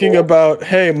thinking about,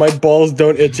 hey, my balls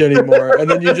don't itch anymore, and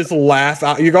then you just laugh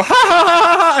out. You go, ha ha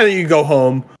ha ha, and then you go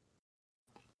home.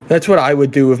 That's what I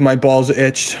would do if my balls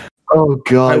itched. Oh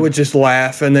god! I would just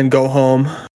laugh and then go home.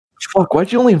 Fuck!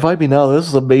 Why'd you only invite me now? This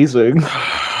is amazing.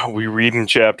 We read in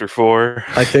chapter 4.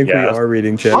 I think we Yeah. are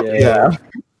reading chapter. Yeah.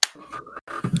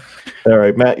 All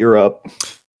right, Matt, you're up.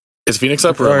 Is Phoenix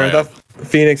up or All am I right, up?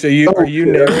 Phoenix, are you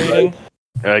narrating?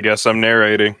 I guess I'm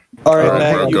narrating. All right, All right,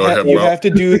 Matt, bro, you, go ahead, you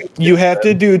bro. have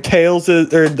to do Tails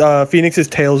or Phoenix's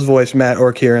Tails voice, Matt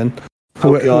or Kieran,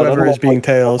 Oh, God, I don't whoever know is being if I-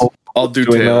 Tails. I'll do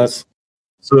Doing Tails.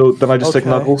 So then I just take Okay.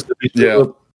 Knuckles. Yeah.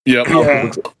 Yep.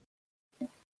 Yeah.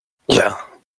 Yeah.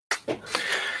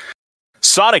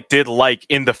 Sonic did like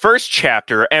in the first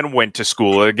chapter and went to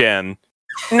school again.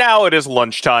 Now it is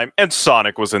lunchtime and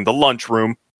Sonic was in the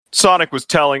lunchroom. Sonic was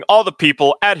telling all the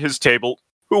people at his table,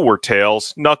 who were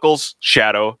Tails, Knuckles,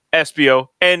 Shadow, Espio,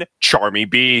 and Charmy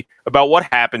B, about what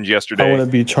happened I yesterday. want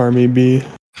to be Charmy B.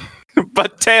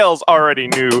 But Tails already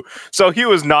knew, so he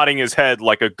was nodding his head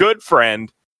like a good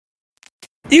friend.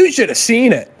 You should have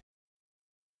seen it.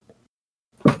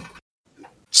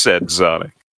 Said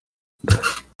Sonic.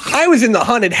 I was in the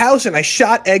haunted house and I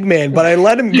shot Eggman, but I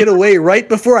let him get away right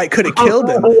before I could have killed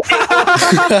him.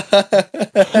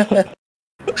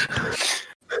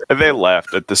 And they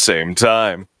laughed at the same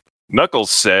time.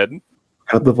 Knuckles said,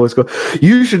 How'd the voice go?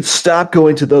 You should stop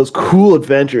going to those cool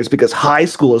adventures because high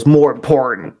school is more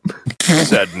important.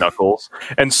 said Knuckles.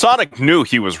 And Sonic knew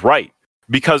he was right.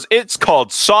 because it's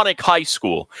called Sonic High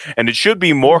School, and it should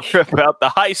be more about the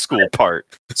high school part.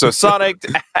 So Sonic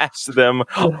asks them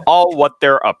all what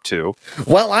they're up to.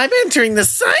 Well, I'm entering the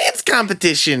science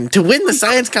competition. To win the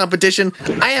science competition,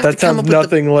 I have That to come sounds up with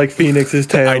nothing like Phoenix's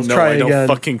Tails. I know, Try I don't again.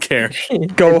 fucking care.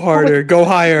 Go harder. Go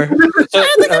higher.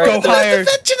 Go higher.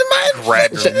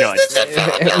 Grab your nuts.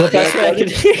 The best way I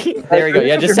can- there we go.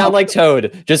 Yeah, just sound like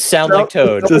Toad. Just sound like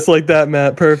Toad. Just like that,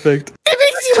 Matt. Perfect. It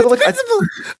makes you invincible,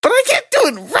 but I can't do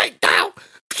it right now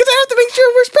because I have to make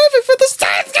sure it works perfect for the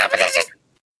science competition.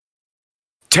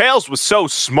 Tails was so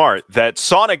smart that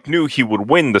Sonic knew he would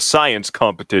win the science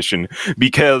competition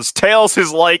because Tails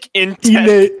is like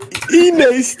intense.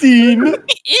 Inestein.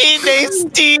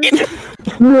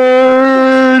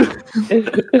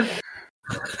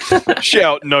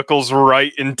 Shout Knuckles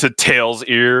right into Tails'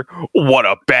 ear. What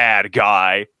a bad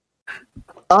guy.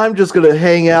 I'm just gonna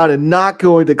hang out and not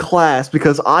going to class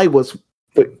because I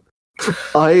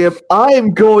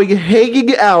am going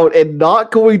hanging out and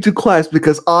not going to class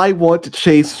because I want to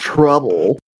chase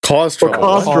trouble. Cause Or trouble.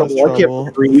 cause trouble. I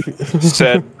can't breathe.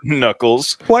 Said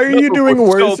Knuckles. Why are you doing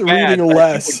Knuckles was worse so bad reading that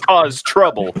less? it would cause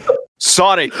trouble.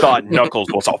 Sonic thought Knuckles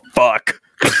was a fuck.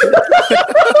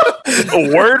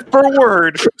 Word for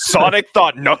word, Sonic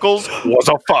thought Knuckles was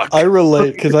a fuck. I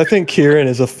relate because I think Kieran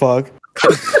is a fuck.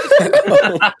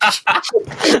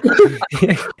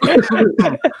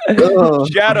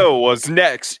 Shadow was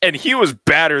next, and he was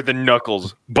badder than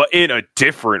Knuckles, but in a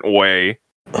different way.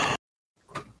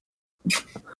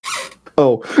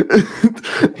 Oh,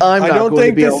 I'm I not don't going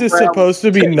think to be this is around. supposed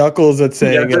to be Knuckles that's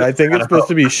saying it. I think it's supposed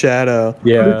to be Shadow.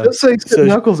 Yeah. Just say So-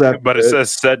 Knuckles after But it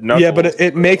says said Knuckles. Yeah, but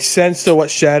it makes sense to what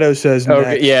Shadow says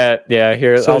Okay. next. Yeah.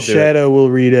 Here, So I'll do it. Shadow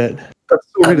will read it.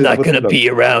 I'm not gonna be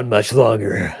around much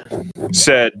longer.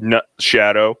 said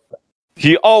Shadow.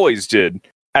 He always did.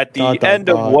 At the Dot, dot, end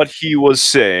dot. of what he was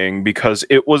saying, because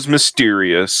it was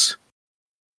mysterious,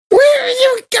 Where are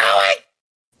you going?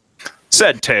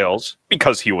 said Tails,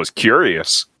 because he was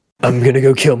curious, I'm gonna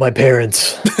go kill my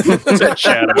parents. said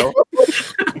Shadow.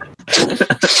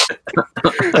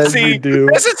 As See, you do.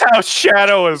 This is how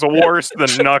Shadow is worse than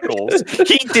Knuckles.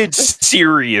 He did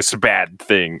serious bad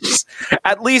things.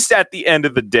 At least at the end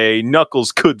of the day,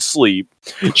 Knuckles could sleep.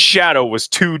 Shadow was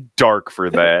too dark for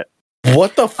that.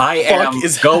 What the I fuck am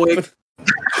is going. happening?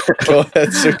 Go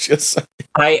ahead, sir. Just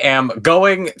I am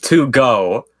going to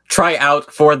go try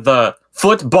out for the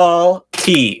football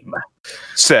team.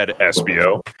 Said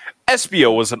Espio.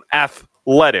 Espio was an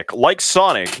athletic like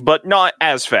Sonic, but not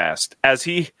as fast, as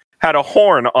he had a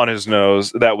horn on his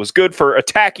nose that was good for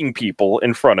attacking people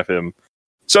in front of him.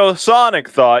 So Sonic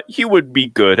thought he would be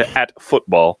good at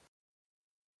football.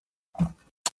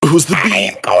 who's the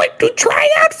bee? Going to try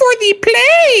out for the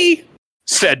play.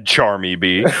 Said Charmy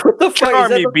Bee. What the fuck? Is that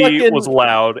Charmy the Bee fucking- was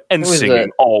loud and Who is singing that?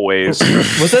 always.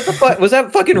 Was that was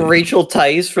that fucking Rachel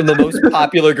Tice from the most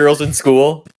popular girls in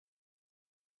school?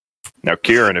 Now,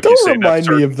 Kieran, if Don't you say that remind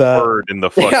me certain of that. word in the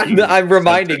Yeah, fucking I'm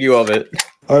reminding you of it.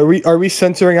 Are we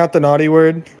censoring out the naughty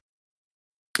word?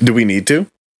 Do we need to?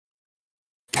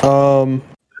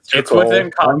 It's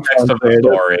within context of the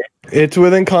story. It's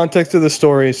within context of the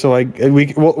story, so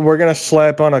we're gonna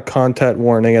slap on a content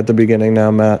warning at the beginning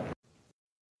now, Matt.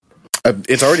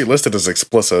 It's already listed as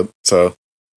explicit, so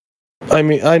I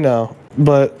mean, I know,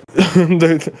 but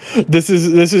this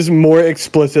is more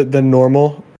explicit than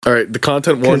normal. all right. The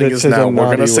content warning it is says a now. We're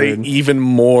naughty gonna say word. even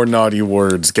more naughty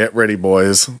words. Get ready,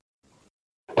 boys.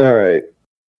 All right.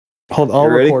 Hold, I'll You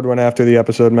ready? record one after the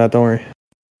episode, Matt. Don't worry.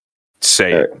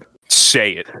 say it.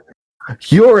 Say it.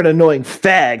 You're an annoying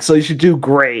fag, so you should do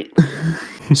great.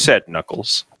 Said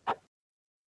Knuckles. Do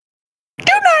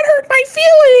not hurt my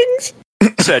feelings.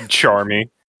 Said Charmy.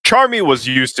 Charmy was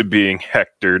used to being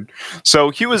hectored,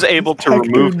 so he was able to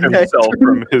remove Hectored. himself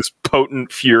from his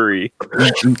potent fury.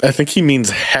 I think he means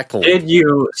heckle. Did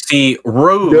you see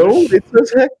Rouge No, it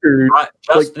says Hector.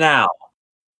 just now?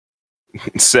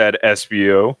 Said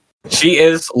Espio. She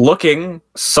is looking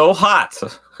so hot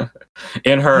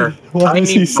in her Why does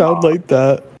tiny he sound bra. like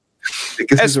that?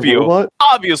 Because he's a Espio robot.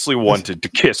 obviously wanted to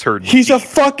kiss her. He's a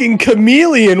fucking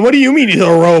chameleon. What do you mean he's a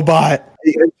robot?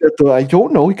 I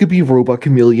don't know. He could be a robot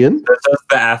chameleon. This is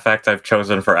the affect I've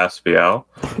chosen for SBO.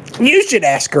 You should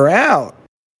ask her out.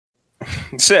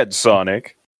 Said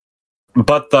Sonic.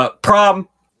 But the prom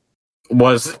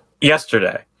was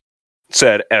yesterday.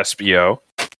 Said Espio.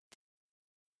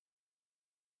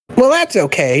 Well, that's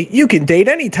okay. You can date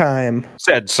anytime.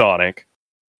 Said Sonic.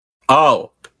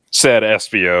 Oh, Said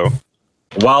Espio.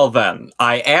 well then,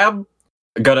 I am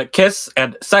gonna kiss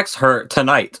and sex her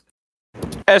tonight.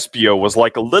 Espio was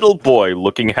like a little boy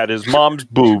looking at his mom's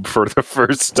boob for the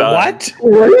first time. What?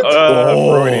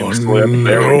 Freudian slip.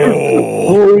 There we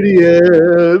go.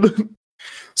 Freudian.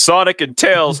 Sonic and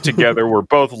Tails together were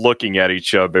both looking at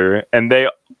each other, and they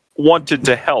wanted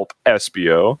to help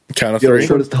Espio. Count of Yo, three.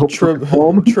 showed us to help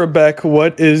home. Trebek,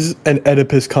 what is an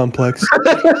Oedipus complex?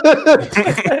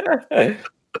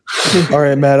 All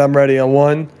right, Matt, I'm ready. On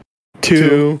 1,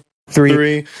 2,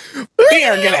 3. We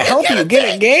are gonna help you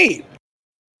get a gate.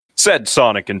 Said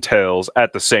Sonic and Tails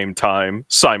at the same time,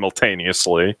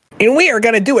 simultaneously. And we are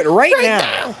gonna do it right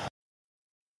now.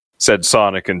 Said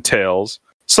Sonic and Tails.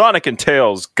 Sonic and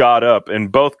Tails got up and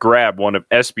both grabbed one of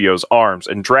Espio's arms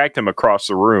and dragged him across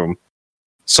the room.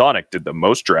 Sonic did the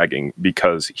most dragging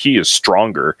because he is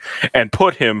stronger and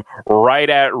put him right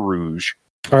at Rouge.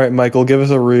 All right, Michael, give us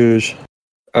a Rouge.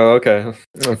 Oh, okay.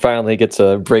 And finally get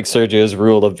to break Sergio's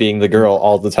rule of being the girl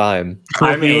all the time.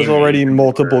 I He was mean, already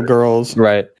multiple girls.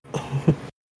 Right.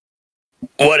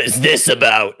 What is this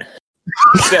about?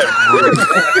 Said Rouge.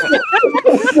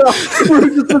 We're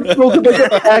just been smoking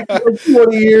like a pack for like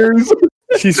 20 years.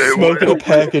 She's smoking a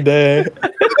pack a day.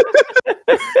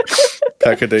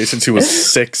 Pack a day since he was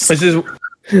 6. This is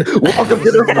Welcome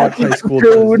to the what high school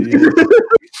does to you.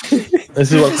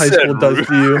 This is what high school does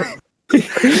to you.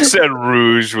 Said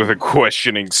Rouge with a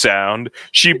questioning sound.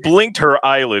 She blinked her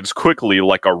eyelids quickly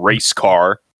like a race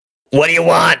car. What do you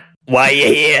want? Why are you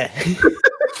here?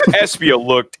 Espio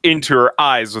looked into her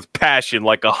eyes with passion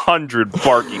like 100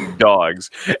 barking dogs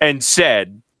and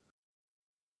said,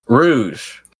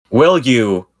 Rouge, will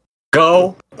you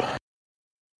go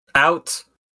out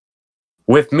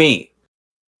with me?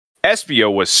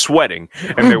 Espio was sweating,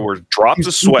 and there were drops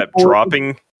of sweat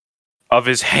dropping of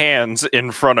his hands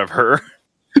in front of her.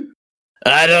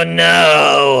 I don't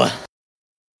know.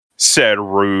 Said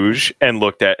Rouge and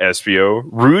looked at Espio.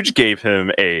 Rouge gave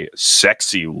him a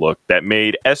sexy look that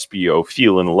made Espio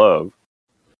feel in love.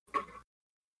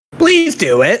 Please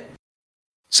do it.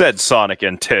 Said Sonic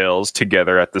and Tails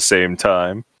together at the same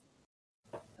time.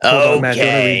 Hold on, Matt, do you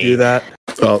want to Okay. redo that?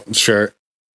 Oh, sure.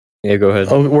 Yeah, go ahead.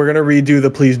 Oh, we're gonna redo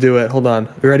the please do it. Hold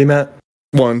on. You ready, Matt?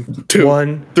 1, 2,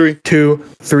 1, 3. 2,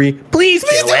 3. Please do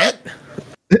it.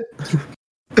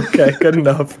 Okay, good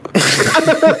enough.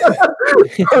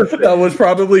 That was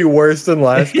probably worse than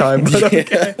last time, but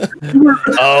okay.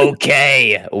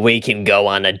 Okay, we can go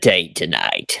on a date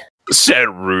tonight. Said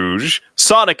Rouge.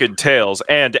 Sonic and Tails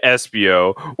and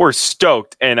Espio were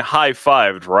stoked and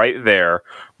high-fived right there.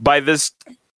 By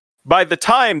the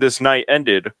time this night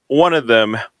ended, one of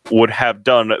them would have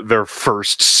done their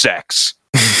first sex.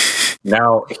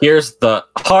 Now, here's the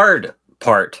hard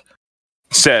part.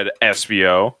 Said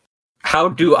Espio. How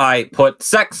do I put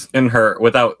sex in her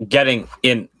without getting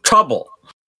in trouble?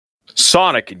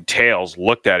 Sonic and Tails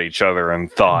looked at each other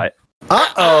and thought,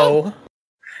 Uh-oh.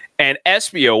 and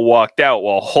Espio walked out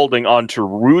while holding onto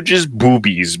Rouge's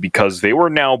boobies because they were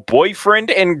now boyfriend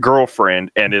and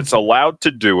girlfriend, and it's allowed to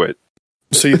do it.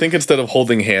 So you think instead of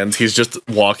holding hands, he's just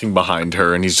walking behind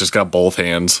her and he's just got both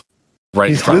hands right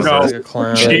in He's front of just her? like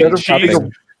a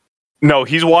clown. No,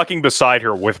 he's walking beside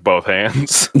her with both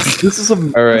hands. This is a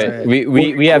All right,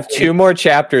 we have 2 more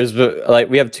chapters, but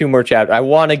we have 2 more chapters. I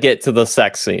want to get to the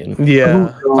sex scene.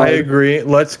 Yeah, Oh, God. I agree.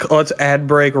 Let's ad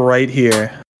break right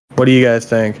here. What do you guys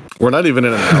think? We're not even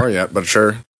in an hour yet, but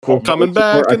sure. Cool. Coming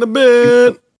back in a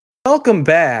bit. Welcome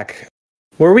back.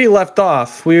 Where we left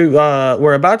off,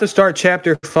 we're about to start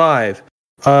chapter 5.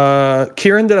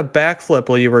 Kieran did a backflip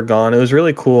while you were gone. It was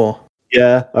really cool.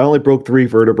 Yeah, I only broke 3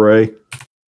 vertebrae.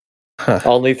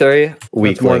 Only 3?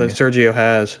 That's more than Weakling. Sergio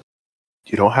has.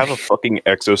 You don't have a fucking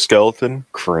exoskeleton?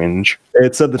 Cringe.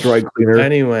 It said the dry cleaner.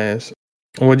 Anyways,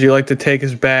 would you like to take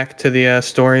us back to the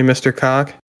story, Mr.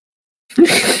 Cock?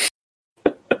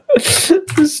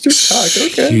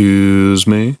 Excuse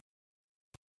me.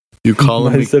 You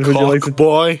calling I me said, would you like cock to-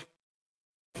 boy?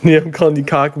 Yeah, I'm calling you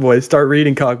Cockboy. Start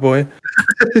reading, Cockboy.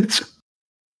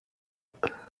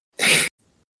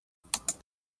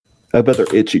 I bet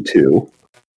they're itchy too.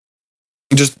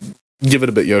 Just give it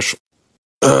a bit, Yosh.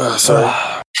 Sorry.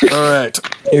 All right.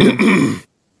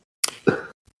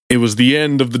 It was the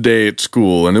end of the day at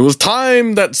school, and it was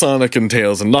time that Sonic and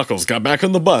Tails and Knuckles got back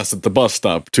on the bus at the bus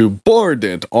stop to board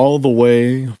it all the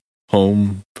way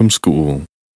home from school.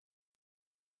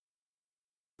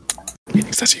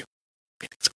 Phoenix, that's you.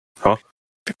 Phoenix. Huh?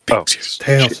 Phoenix, yes.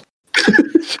 Tails.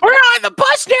 We're on the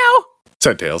bus now.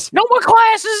 Said Tails. No more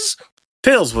classes.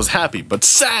 Tails was happy but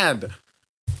sad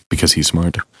because he's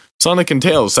smart. Sonic and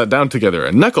Tails sat down together,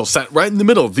 and Knuckles sat right in the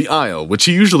middle of the aisle, which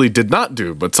he usually did not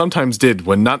do, but sometimes did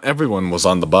when not everyone was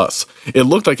on the bus. It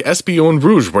looked like Espio and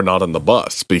Rouge were not on the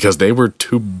bus, because they were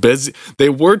too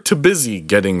busy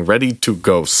getting ready to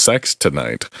go sex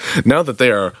tonight. Now that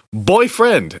they are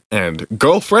boyfriend and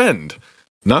girlfriend,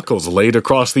 Knuckles laid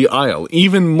across the aisle,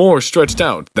 even more stretched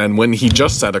out than when he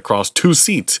just sat across 2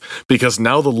 seats, because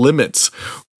now the limits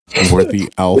were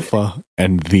the Alpha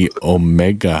and the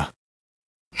Omega.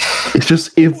 It's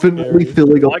just infinitely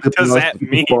filling up What the does bus that with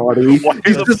mean? body. Why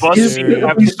does the bus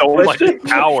have so much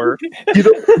power? You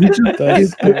know, it's just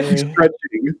That's infinitely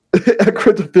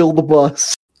stretching to fill the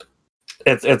bus.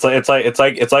 It's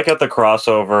like at the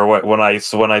crossover when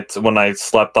I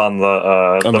slept on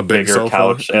the big bigger sofa,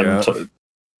 couch and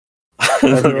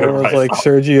Everyone was like,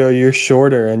 Sergio, you're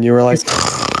shorter. And you were like,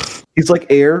 He's like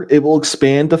air; it will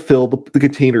expand to fill the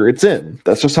container it's in.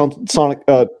 That's just how Sonic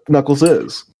Knuckles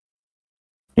is.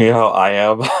 you know how I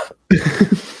am.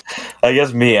 I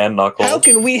guess me and Knuckles. how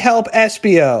can we help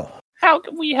Espio? How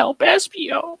can we help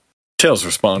Espio? Tails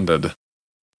responded,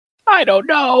 I don't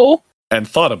know. and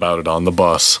thought about it on the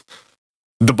bus.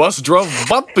 The bus drove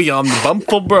bumpy on the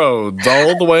bumpful roads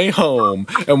all the way home,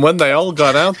 and when they all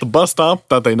got out the bus stop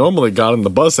that they normally got in the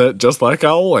bus at, just like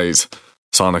always,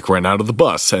 Sonic ran out of the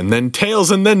bus, and then Tails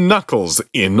and then Knuckles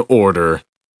in order,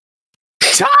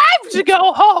 Time to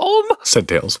go home. said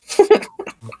Tails.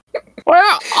 We're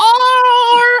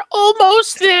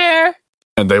almost there.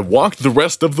 And they walked the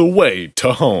rest of the way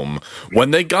to home.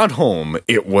 When they got home,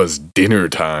 it was dinner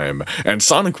time, and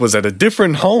Sonic was at a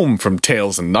different home from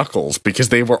Tails and Knuckles because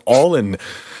they were all in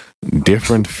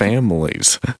different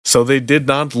families, so they did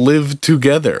not live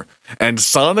together. And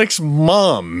Sonic's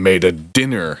mom made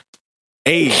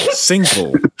a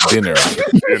single dinner.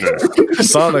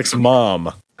 Sonic's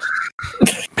mom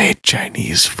made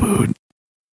Chinese food.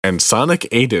 And Sonic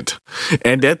ate it.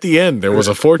 And at the end, there was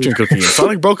a fortune cookie. And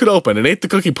Sonic broke it open and ate the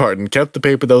cookie part and kept the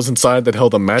paper that was inside that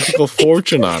held a magical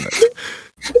fortune on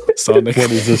it. Sonic, What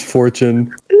is this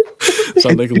fortune?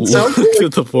 Sonic looked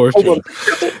at the fortune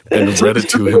and read it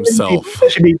to himself.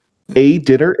 She made a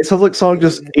dinner. It sounds like Sonic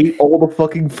just ate all the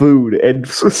fucking food and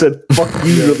said, "Fuck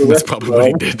you." to the That's rest probably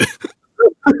of what he them.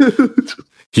 did.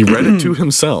 He read it to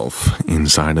himself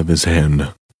inside of his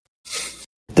head.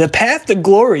 The path to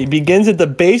glory begins at the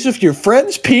base of your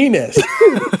friend's penis.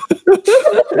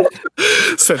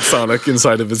 Said Sonic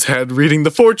inside of his head, reading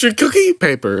the fortune cookie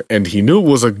paper, and he knew it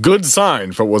was a good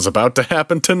sign for what was about to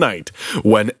happen tonight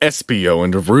when Espio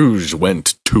and Rouge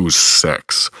went to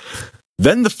sex.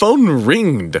 Then the phone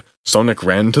ringed. Sonic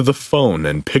ran to the phone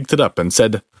and picked it up and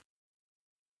said,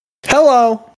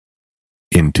 Hello.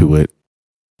 into it.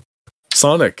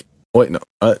 Sonic, wait, no,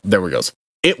 there we goes.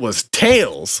 It was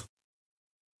Tails.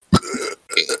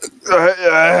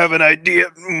 I have an idea,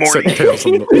 Said Tails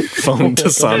on the phone to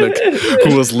Sonic,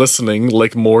 who was listening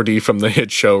like Morty from the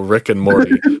hit show Rick and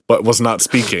Morty, but was not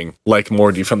speaking like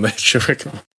Morty from the hit show Rick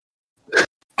and Morty.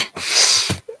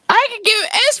 I can give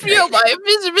Espio my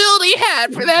invisibility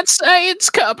hat for that science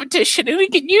competition, and we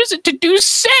can use it to do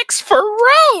sex for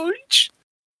Roach.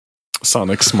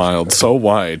 Sonic smiled so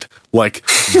wide, like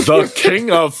the King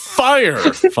of Fire,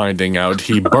 finding out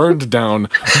he burned down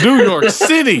New York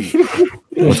City.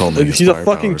 With only his He's a fire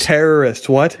fucking powers. terrorist.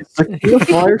 What? Like, King of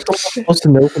Fire supposed to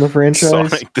know from the franchise.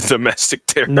 Sonic the domestic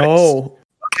terrorist. No.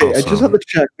 Okay, I just have to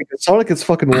check because Sonic is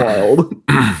fucking wild.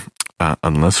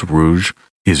 Unless Rouge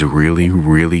is really,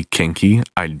 really kinky,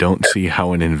 I don't see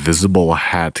how an invisible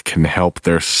hat can help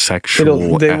their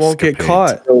sexual They won't get escapades.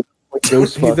 Like caught.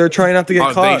 Ghost fuck. They're trying not to get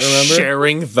Are caught, they remember?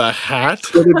 sharing the hat?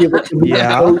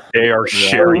 Yeah. They are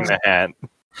sharing the hat.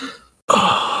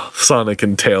 Sonic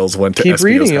and Tails went to Keep Espio's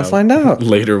reading, you'll house find out.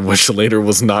 later, which later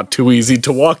was not too easy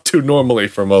to walk to normally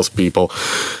for most people.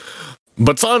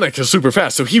 But Sonic is super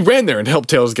fast, so he ran there and helped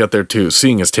Tails get there too,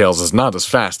 seeing as Tails is not as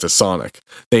fast as Sonic.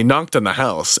 They knocked on the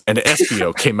house, and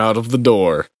Espio came out of the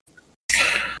door.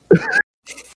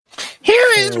 Here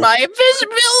is my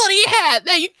invisibility hat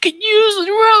that you can use with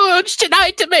Roach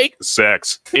tonight to make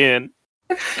Sex in.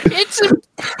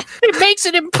 it makes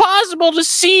it impossible to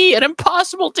see and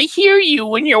impossible to hear you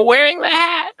when you're wearing the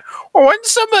hat, or when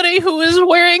somebody who is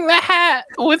wearing the hat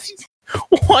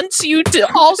wants you to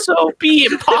also be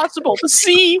impossible to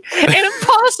see and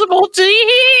impossible to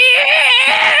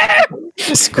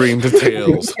hear. Screamed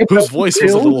Tails, whose voice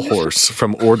was a little hoarse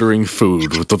from ordering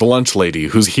food with the lunch lady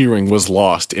whose hearing was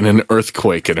lost in an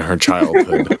earthquake in her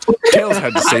childhood. Tails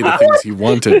had to say the things he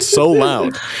wanted so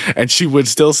loud, and she would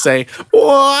still say,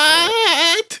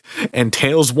 "What?" And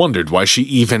Tails wondered why she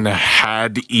even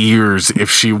had ears if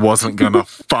she wasn't gonna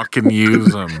fucking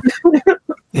use them.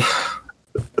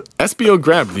 Espio Espio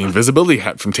grabbed the invisibility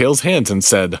hat from Tails' hands and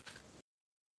said,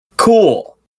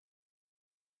 Cool.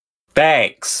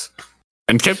 Thanks.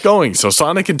 and kept going. So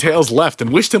Sonic and Tails left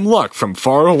and wished him luck from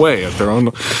far away at their own.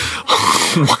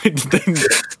 Why did they?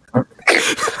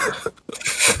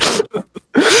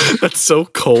 That's so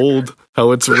cold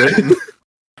how it's written.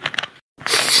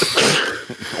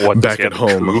 Back at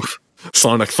home,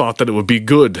 Sonic thought that it would be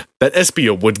good that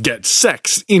Espio would get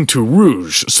sex into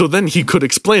Rouge, so then he could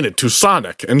explain it to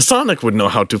Sonic, and Sonic would know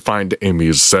how to find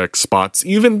Amy's sex spots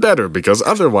even better, because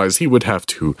otherwise he would have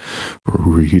to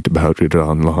read about it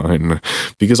online,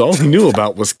 because all he knew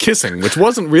about was kissing, which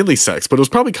wasn't really sex, but it was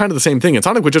probably kind of the same thing, and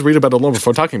Sonic would just read about it alone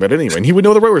before talking about it anyway, and he would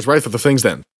know the words right for the things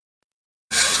then.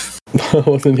 That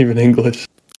wasn't even English.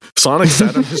 Sonic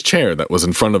sat on his chair that was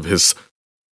in front of his...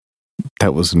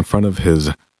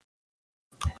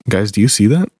 Guys, do you see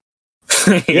that?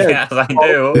 Yes, I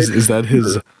do. Is that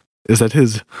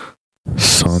his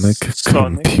Sonic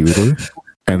computer?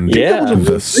 And Yeah.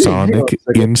 the Sonic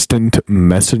Instant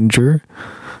Messenger?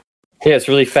 Yeah, it's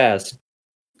really fast.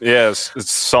 Yes,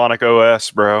 it's Sonic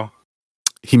OS, bro.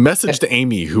 He messaged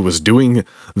Amy, who was doing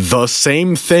the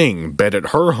same thing, but at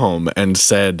her home, and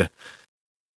said,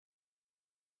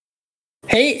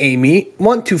 Hey, Amy,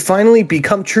 want to finally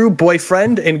become true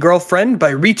boyfriend and girlfriend by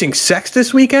reaching sex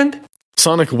this weekend?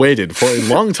 Sonic waited for a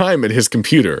long time at his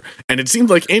computer, and it seemed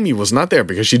like Amy was not there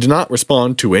because she did not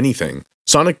respond to anything.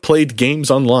 Sonic played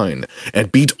games online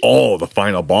and beat all the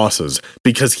final bosses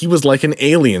because he was like an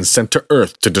alien sent to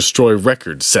Earth to destroy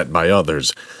records set by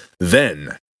others.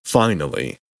 Then,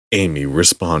 finally, Amy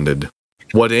responded.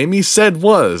 What Amy said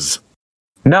was,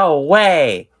 No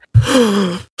way.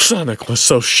 Sonic was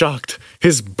so shocked.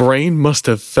 His brain must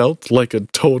have felt like a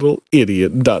total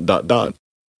idiot. ...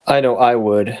 I know I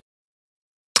would.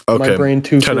 Okay. My brain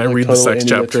too. Can feels I like read the total sex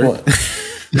idiots. chapter?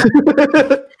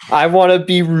 What? I want to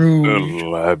be rude.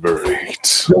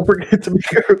 Elaborate Don't forget to make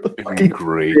sure the in fucking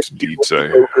great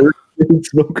detail.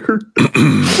 smoker.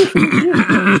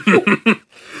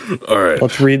 All right.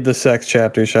 Let's read the sex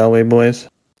chapter, shall we, boys?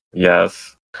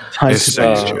 Yes.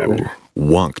 Espio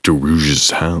walked to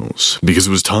Rouge's house because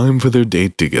it was time for their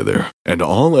date together, and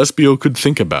all Espio could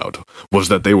think about was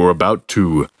that they were about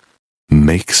to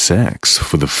make sex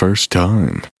for the first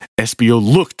time. Espio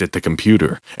looked at the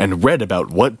computer and read about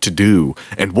what to do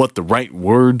and what the right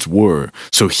words were,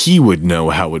 so he would know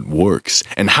how it works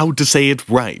and how to say it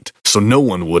right, so no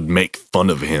one would make fun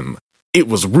of him. It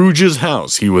was Rouge's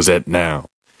house he was at now,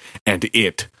 and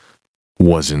it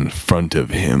was in front of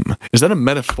him. Is that a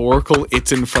metaphorical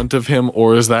it's in front of him,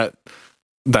 or is that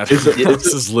Is it- house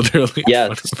is literally in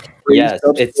Yes. front of him? Yes.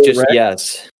 It's just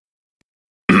yes.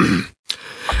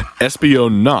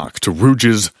 Espio knocked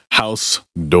Rouge's house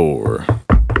door.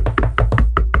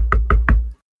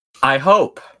 I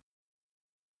hope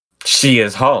she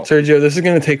is home. Sergio, this is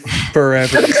going to take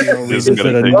forever to see how read This this is at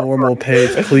gonna a take- normal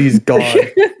pace. Please, God.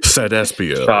 Said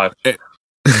Espio. God.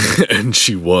 And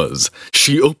she was.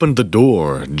 She opened the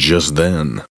door just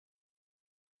then.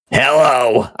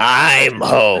 Hello, I'm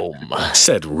home.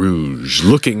 Said Rouge,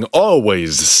 looking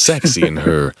always sexy in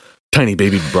her tiny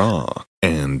baby bra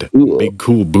and big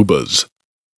cool boobas.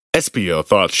 Espio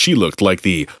thought she looked like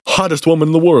the hottest woman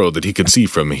in the world that he could see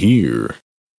from here.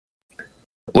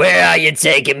 Where are you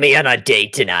taking me on a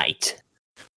date tonight?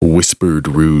 Whispered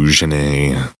Rouge in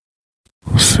a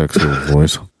sexy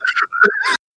voice.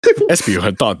 Espio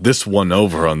had thought this one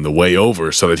over on the way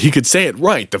over so that he could say it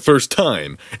right the first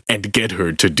time and get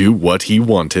her to do what he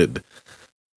wanted.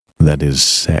 That is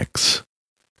sex,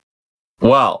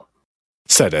 Well,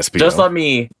 said Espio. just let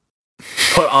me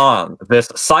put on this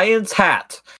science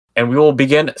hat and we will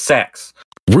begin sex.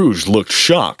 Rouge looked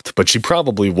shocked, but she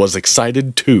probably was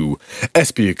excited too.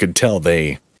 Espio could tell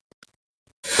they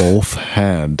both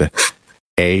had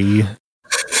a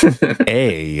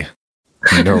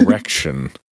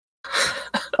erection.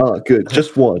 Oh, good.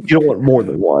 Just one. You don't want more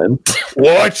than one.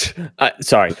 What?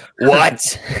 Sorry. What?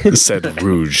 Said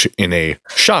Rouge in a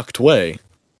shocked way.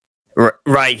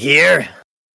 Right here?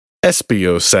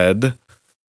 Espio said,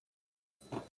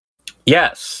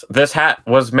 Yes, this hat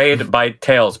was made by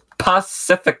Tails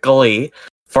specifically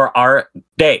for our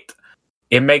date.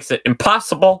 It makes it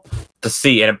impossible to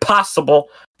see and impossible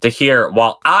to hear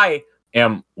while I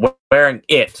am wearing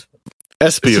it.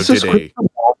 Espio Is this did quick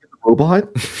robot?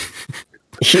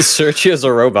 Sergio's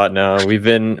a robot now. We've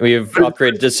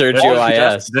upgraded to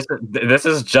Sergio IS. This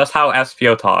is just how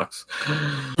Espio talks.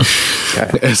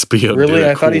 Espio Really? did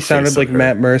a I thought he cool sounded face like at her.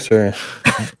 Matt Mercer.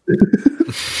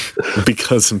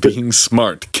 Because being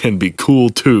smart can be cool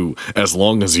too, as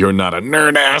long as you're not a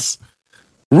nerd ass.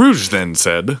 Rouge then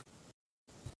said,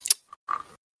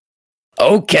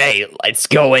 Okay, let's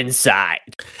go inside.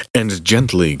 and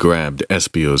gently grabbed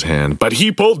Espio's hand, but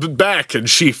he pulled it back and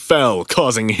she fell,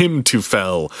 causing him to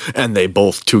fall, and they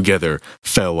both together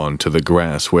fell onto the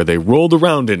grass where they rolled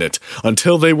around in it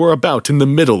until they were about in the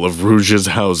middle of Rouge's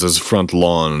house's front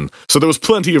lawn, so there was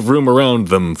plenty of room around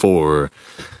them for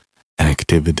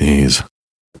activities,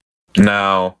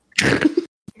 No.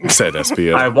 said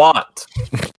Espio. I want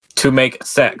to make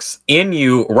sex in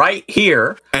you right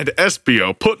here. And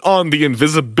Espio put on the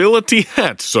invisibility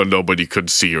hat so nobody could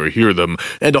see or hear them,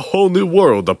 and a whole new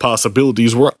world of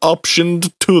possibilities were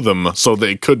optioned to them so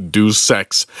they could do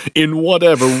sex in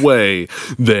whatever way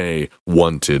they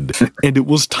wanted. And it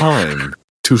was time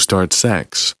to start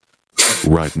sex.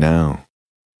 Right now.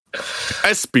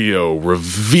 Espio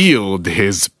revealed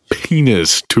his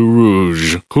penis to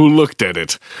Rouge, who looked at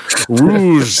it.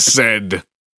 Rouge said,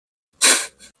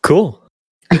 Cool.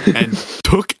 and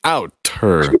took out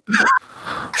her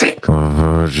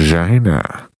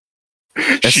vagina.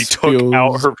 She took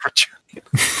out her vagina.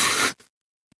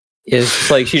 It's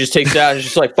just like she just takes it out and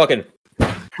just like fucking.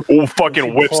 Oh,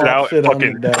 fucking whips it out Shit and on the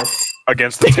fucking desk.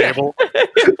 against the table.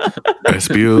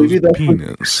 Espio's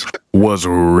penis was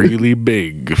really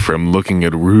big from looking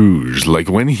at Rouge, like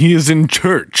when he is in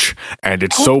church, and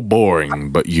it's so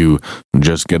boring, but you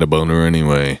just get a boner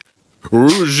anyway.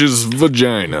 Rouge's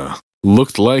vagina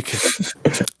looked like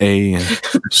a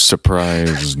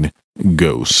surprised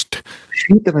ghost.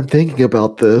 Shit, I've been thinking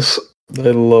about this. I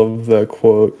love that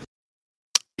quote.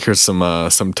 Here's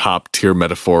some top tier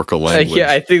metaphorical language.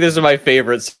 Yeah, I think this is my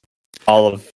favorites. All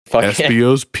of fucking.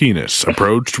 Espio's penis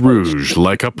approached Rouge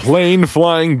like a plane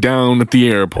flying down at the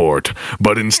airport,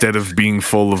 but instead of being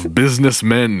full of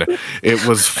businessmen, it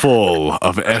was full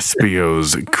of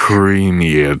Espio's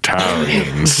creamy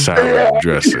Italian salad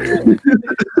dressing.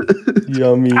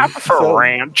 Yummy. I prefer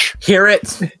ranch. Hear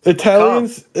it.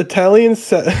 Italian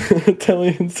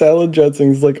salad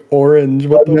dressing's like orange.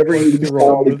 What the Never fuck eaten is wrong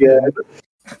salad with again. it?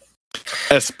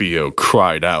 Espio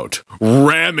cried out,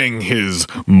 ramming his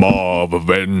Mauve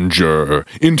Avenger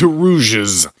into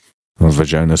Rouge's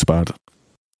vagina spot.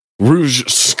 Rouge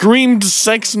screamed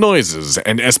sex noises,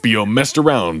 and Espio messed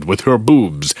around with her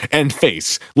boobs and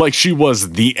face like she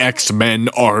was the X-Men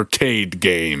arcade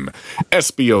game.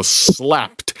 Espio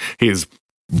slapped his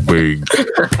big,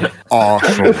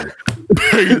 awesome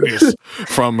penis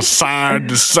from side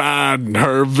to side in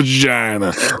her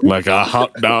vagina like a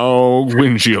hot dog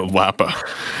windshield wiper.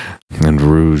 And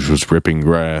Rouge was ripping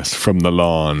grass from the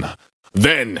lawn.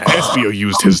 Then Espio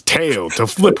used his tail to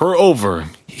flip her over.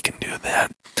 He can do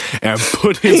that. And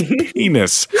put his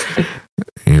penis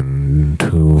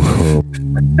into her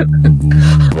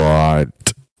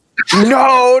butt.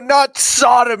 No, not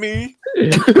sodomy.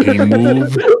 He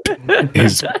moved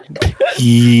his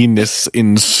penis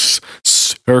in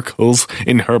circles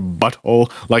in her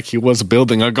butthole like he was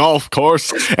building a golf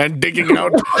course and digging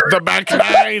out the back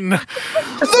nine.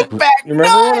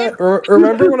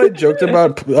 Remember when I joked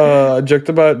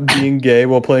about being gay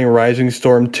while playing Rising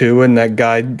Storm 2 and that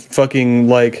guy fucking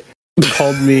like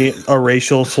called me a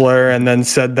racial slur and then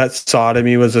said that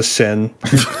sodomy was a sin?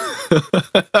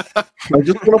 I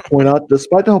just want to point out,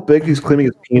 despite how big he's claiming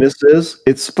his penis is,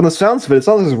 it's from the sounds of it, it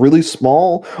sounds like it's really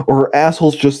small, or her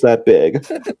asshole's just that big.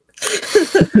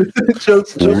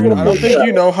 just I don't think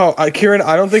you know how, Kieran.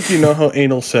 I don't think you know how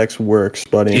anal sex works,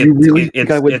 buddy. You really think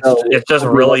I would know? It's just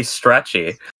really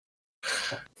stretchy.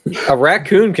 A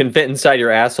raccoon can fit inside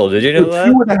your asshole. Did you know that?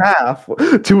 2.5.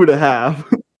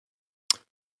 2.5.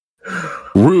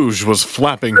 Rouge was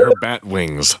flapping her bat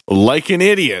wings like an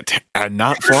idiot and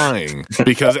not flying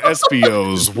because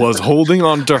Espio's was holding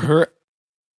onto her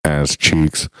ass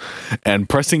cheeks and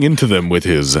pressing into them with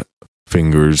his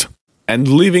fingers and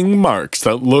leaving marks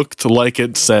that looked like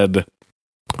it said,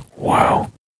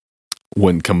 wow,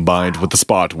 when combined with the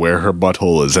spot where her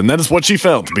butthole is. And that is what she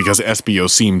felt because Espio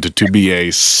seemed to be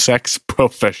a sex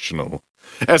professional.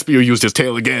 Espio used his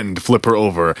tail again to flip her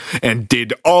over and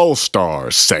did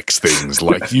all-star sex things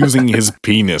like using his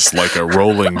penis like a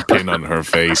rolling pin on her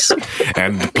face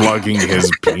and plugging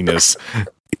his penis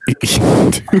That's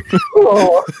not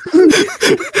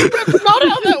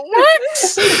how that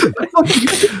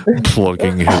works.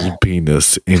 plugging his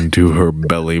penis into her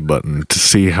belly button to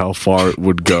see how far it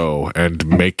would go and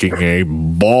making a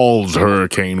balls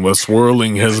hurricane with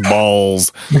swirling his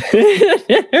balls and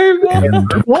her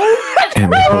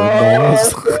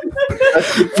balls.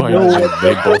 Finally,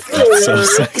 they both got so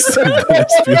sexy with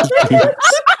Espio's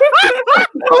penis.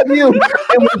 Tell you,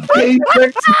 it was gay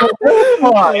sex the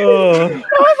whole time.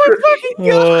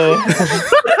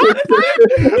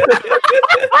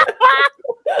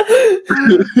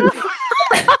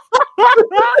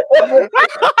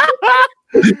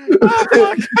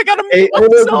 Fuck, I gotta mute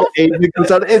myself.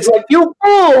 It's like, you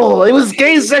fool! It was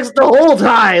gay sex the whole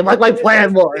time, like my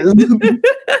plan was.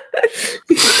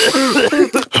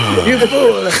 You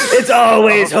fool! It's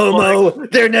always homo.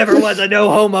 There never was a no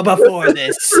homo before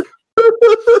this.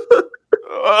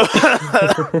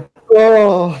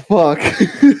 Oh, fuck.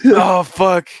 Oh,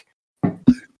 fuck.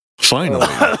 Finally,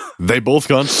 they both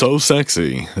got so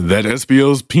sexy that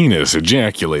SBO's penis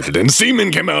ejaculated and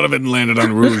semen came out of it and landed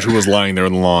on Rouge, who was lying there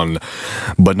on the lawn.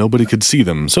 But nobody could see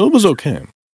them, so it was okay.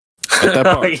 At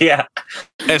that point, Yeah.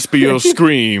 SBO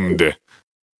screamed,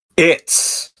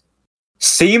 It's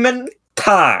semen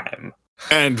time.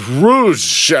 and Rouge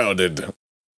shouted,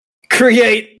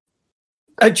 Create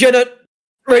a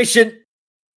generation.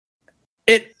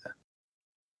 It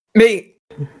me.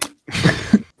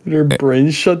 Their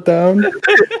brains shut down.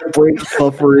 Brain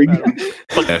suffering.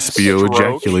 SBO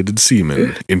Stroke. ejaculated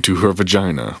semen into her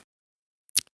vagina.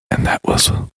 And that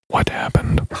was what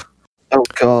happened. Oh,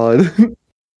 God.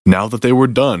 Now that they were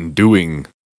done doing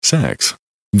sex,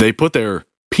 they put their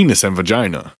penis and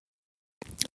vagina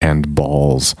and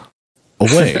balls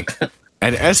away.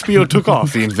 And SBO took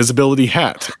off the invisibility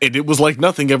hat, and it was like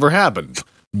nothing ever happened.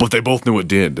 But they both knew it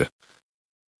did.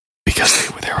 Because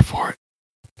they were there for it,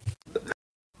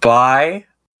 Bye.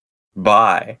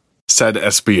 said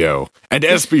SBO. And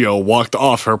SBO walked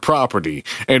off her property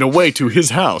and away to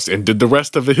his house and did the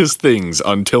rest of his things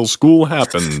until school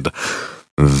happened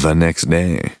the next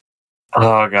day.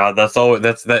 Oh god,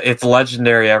 it's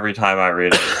legendary every time I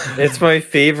read it. It's my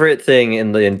favorite thing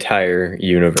in the entire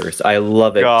universe. I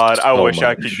love it. God, I so wish I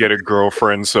much. could get a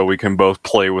girlfriend so we can both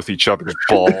play with each other's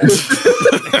balls.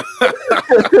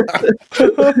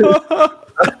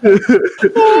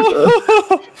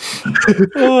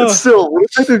 But still, what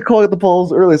if I could call it the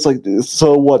balls early? It's like,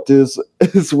 so what? Is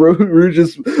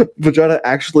Rouge's vagina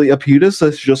actually a penis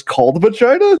that's just called a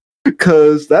vagina?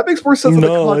 Because that makes more sense in the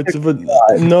No, context. it's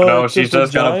a no. She's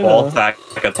just got a ball sack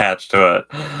attached to it.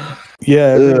 Yeah,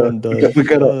 everyone does. We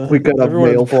got a Everyone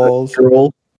has male balls.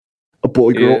 girl, a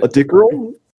boy girl, Yeah. a dick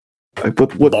girl.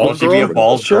 What Balls should be a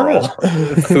balls girl.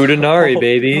 Fudanari,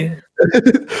 baby.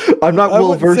 I'm not I well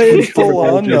would versed say in it's full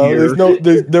on terminology though.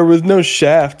 here. There was no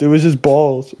shaft. It was just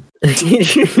balls.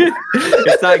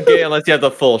 It's not gay unless you have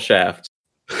the full shaft.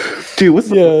 Dude,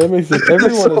 what's Yeah, that makes sense.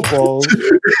 Everyone has balls.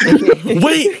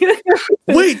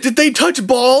 Wait, did they touch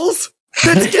balls?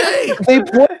 That's gay! they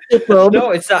point at them?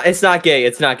 No, it's not. It's not gay.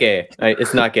 It's not gay.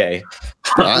 It's not gay.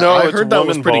 No, I it's heard that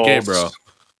was woman pretty gay, balls. bro.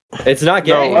 It's not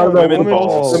gay. No, women Women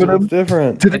balls. It's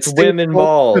different. Did it It's say women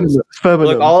balls. Feminine.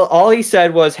 Look, all he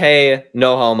said was, "Hey,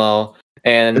 no homo,"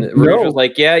 and No. Rouge was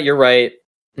like, "Yeah, you're right,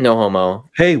 no homo."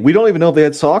 Hey, we don't even know if they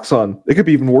had socks on. It could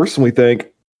be even worse than we think.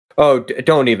 Oh,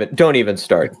 don't even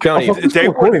start. Don't even. We're They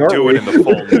recording, wouldn't aren't do we? it in the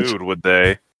full nude, would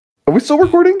they? Are we still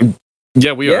recording?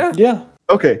 Yeah, we are. Yeah. Yeah.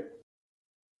 Okay.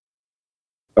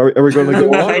 Are we going to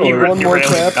go on? You or- were one more derailing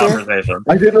the chapter? conversation.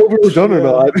 I didn't know if we were done or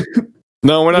not.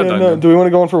 No, we're not Yeah, done. no, yet. do we want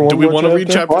to go on for one Do we more want to read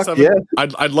chapter? chapter Fuck 7? yeah.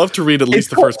 I'd love to read at least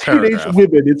It's the first called Teenage paragraph.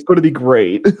 Women. It's going to be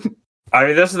great. I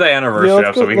mean, this is the anniversary Yeah, let's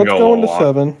episode. go, We can let's go go a into long.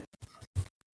 7.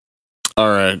 All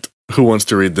right. Who wants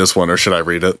to read this one, or should I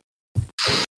read it?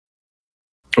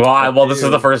 Well, this is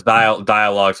the first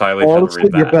dialogue, so I at least have to Honestly,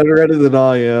 read you're that. better at it than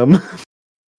I am.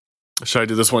 Should I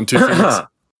do this one too?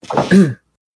 Phoenix?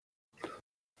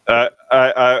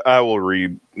 I will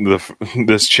read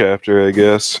this chapter, I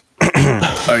guess.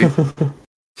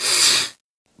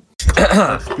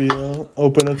 SBO,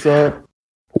 open it up.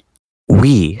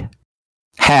 We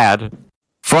had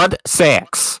fun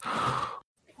sex.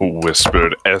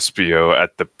 Whispered Espio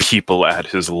at the people at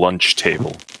his lunch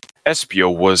table.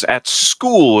 Espio was at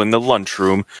school in the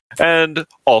lunchroom, and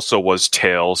also was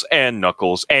Tails and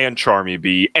Knuckles and Charmy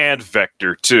Bee and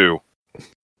Vector too.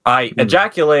 I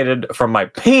ejaculated from my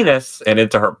penis and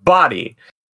into her body.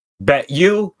 Bet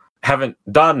you haven't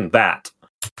done that.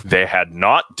 They had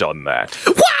not done that,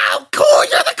 Wow, cool!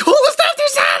 You're the coolest after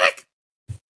Sonic!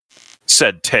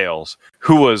 said Tails,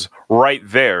 who was right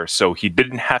there so he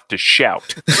didn't have to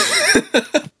shout.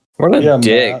 What a Yeah,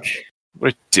 dick. Matt.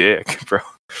 What a dick, bro.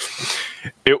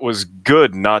 It was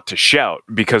good not to shout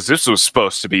because this was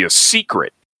supposed to be a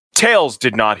secret. Tails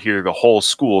did not hear the whole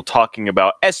school talking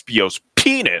about Espio's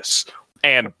penis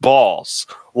and balls,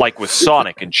 like with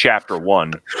Sonic in Chapter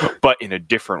 1, but in a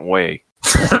different way.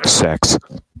 Sex.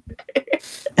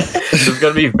 This is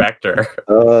gonna be Vector.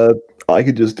 I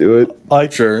could just do it. I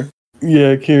Sure.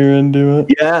 Yeah, Kieran, do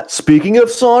it. Yeah, speaking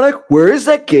of Sonic, where is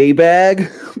that gay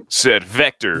bag? Said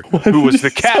Vector, who was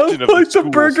the captain of the like the school's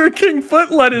Burger King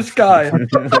foot lettuce guy.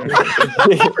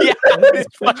 yeah, this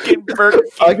fucking Burger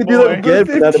King I could do that again,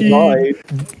 but that's 15. mine.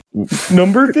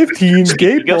 Number 15, gay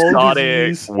Speaking of ball Sonic,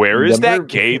 disease. where is Number- that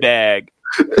gay bag?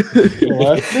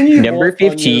 Last thing you Number want on your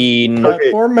 15.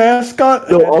 platform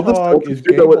mascot No, I'll hedgehog is just do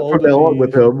gay that ball from now on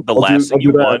with disease. him. The I'll last do thing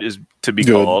you that. want is to be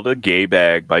Good. called a gay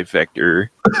bag by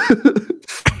Vector. As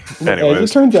it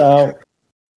Anyways, turns out,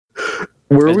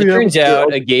 Where As are it we turns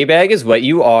out, a gay bag is what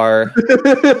you are.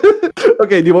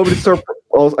 Okay, do you want me to start?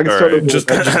 Oh, I can start. Alright, with just-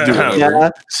 do it. Yeah.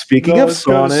 Speaking No, of it's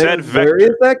gonna Sonic, said where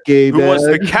is that gay who bag? was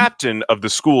the captain of the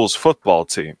school's football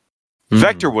team.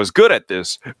 Vector was good at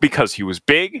this because he was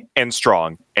big and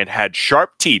strong and had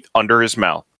sharp teeth under his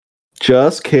mouth.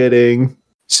 Just kidding.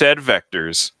 Said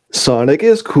Vectors. Sonic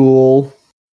is cool.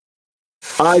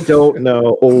 I don't know.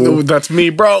 No, Oh, that's me,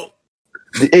 bro.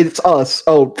 it's us.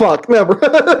 Oh, fuck. Never.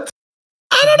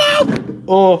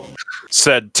 oh,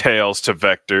 Said Tails to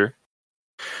Vector.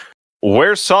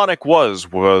 Where Sonic was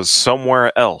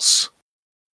somewhere else.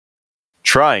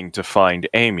 Trying to find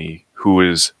Amy, who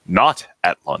is not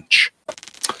at lunch.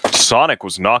 Sonic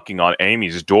was knocking on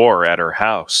Amy's door at her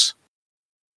house.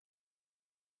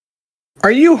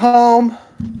 are you home?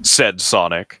 Said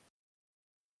Sonic.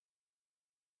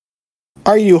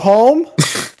 Are you home?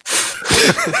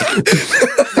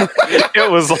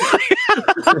 It was like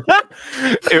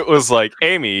it was like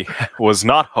Amy was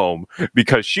not home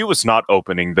because she was not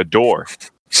opening the door.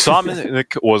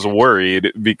 Sonic was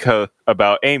worried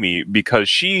about Amy because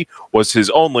she was his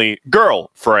only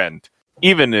girlfriend,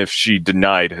 even if she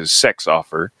denied his sex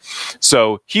offer.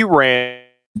 So he ran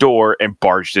the door and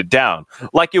barged it down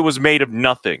like it was made of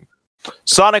nothing.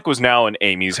 Sonic was now in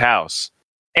Amy's house.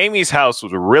 Amy's house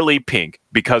was really pink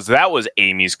because that was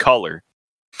Amy's color.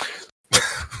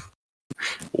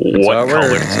 What how it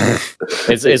color? works.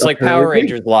 It's like Power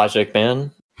Rangers logic,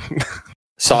 man.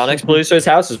 Sonic's blue, so his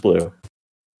house is blue.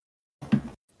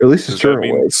 At least Does it's that short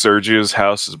mean Sergio's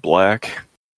house is black?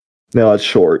 No, it's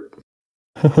short.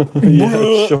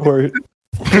 Yeah, short.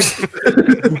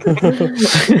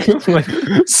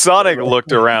 Sonic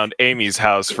looked around Amy's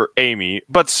house for Amy,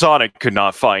 but Sonic could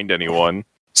not find anyone.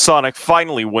 Sonic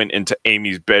finally went into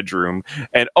Amy's bedroom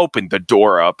and opened the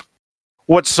door up.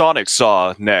 What Sonic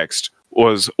saw next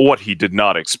was what he did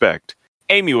not expect.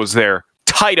 Amy was there,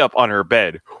 tied up on her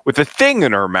bed, with a thing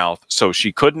in her mouth so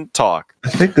she couldn't talk. I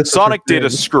think this Sonic did a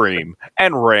scream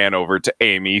and ran over to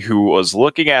Amy, who was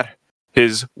looking at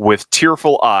his with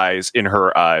tearful eyes in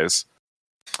her eyes.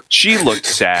 She looked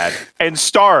sad and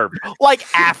starved like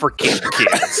African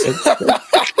kids.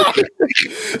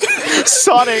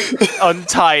 Sonic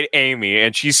untied Amy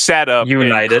and she sat up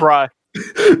United. and cried.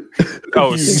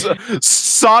 Oh,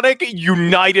 Sonic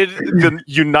united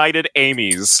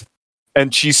Amy's,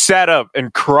 and she sat up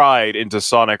and cried into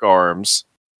Sonic arms.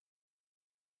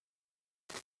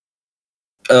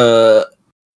 It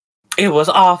was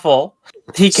awful.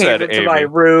 He came Said into Amy. my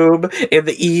room in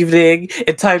the evening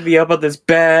and tied me up on this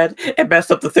bed and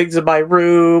messed up the things in my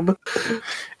room.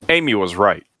 Amy was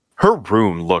right. Her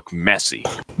room looked messy.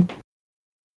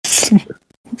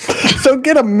 So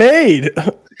get a maid.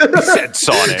 Said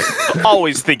Sonic,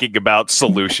 always thinking about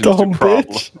solutions Dumb to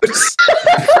problems.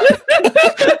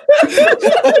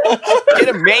 Get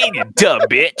a maid, you dumb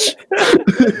bitch.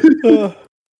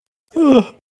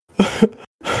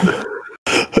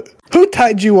 Who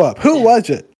tied you up? Who was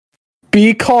it?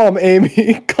 Be calm,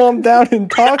 Amy. Calm down and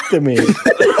talk to me.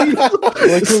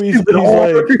 Like how he's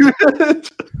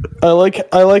like.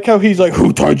 I like how he's like.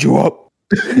 Who tied you up?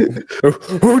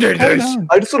 Who did Calm this? down.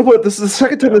 I just want to put this is the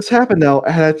second time this happened now,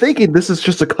 and I'm thinking this is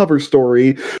just a cover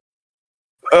story.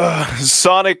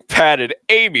 Sonic patted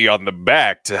Amy on the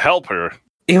back to help her.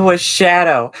 It was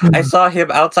Shadow. I saw him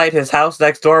outside his house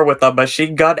next door with a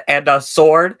machine gun and a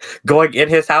sword going in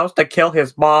his house to kill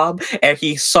his mom, and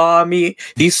he saw me.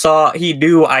 He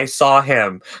knew I saw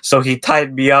him, so he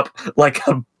tied me up like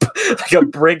a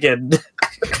brigand.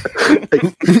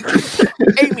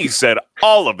 Amy said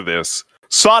all of this.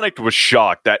 Sonic was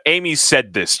shocked that Amy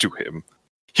said this to him.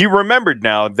 He remembered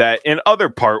now that in other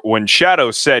part when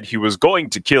Shadow said he was going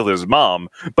to kill his mom,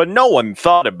 but no one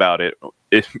thought about it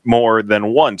more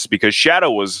than once because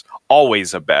Shadow was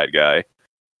always a bad guy.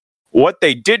 What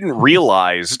they didn't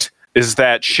realize is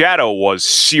that Shadow was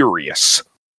serious.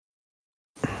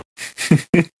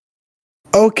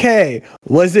 Okay,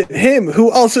 was it him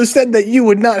who also said that you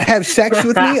would not have sex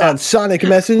with me on Sonic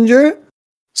Messenger?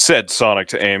 Said Sonic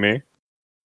to Amy.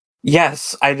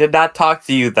 Yes, I did not talk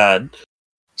to you then.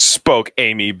 Spoke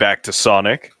Amy back to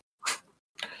Sonic.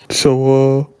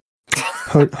 So,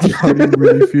 How do you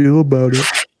really feel about it?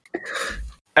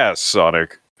 Asked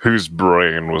Sonic, whose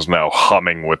brain was now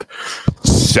humming with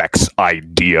sex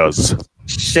ideas.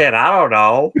 Shit, I don't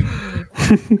know.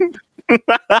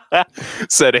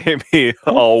 Said Amy,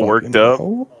 all worked up.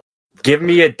 Know. Give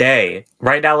me a day.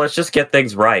 Right now, let's just get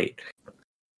things right.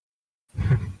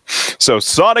 So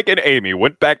Sonic and Amy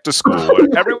went back to school,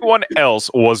 and everyone else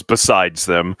was besides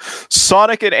them.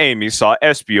 Sonic and Amy saw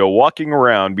Espio walking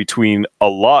around between a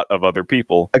lot of other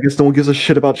people. I guess no one gives a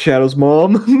shit about Shadow's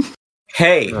mom.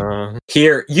 Hey,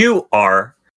 here you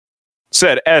are.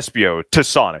 Said Espio to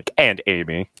Sonic and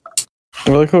Amy.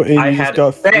 I like how I Amy had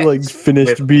just got sex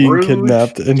finished with being Rouge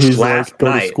kidnapped, and he's last like, "Go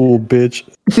to night." school,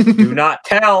 bitch." Do not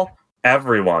tell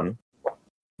everyone.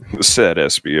 Said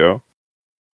Espio.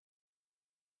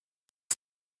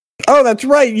 Oh, that's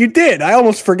right, you did. I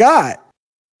almost forgot.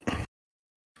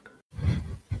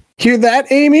 Hear that,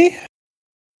 Amy?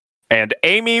 And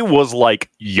Amy was like,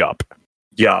 yup.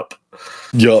 Yup.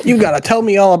 Yup. You gotta tell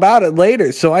me all about it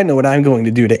later, so I know what I'm going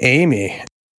to do to Amy.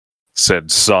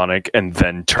 Said Sonic, and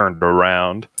then turned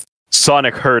around.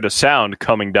 Sonic heard a sound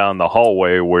coming down the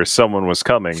hallway where someone was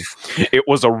coming. It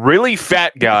was a really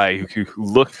fat guy who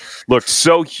looked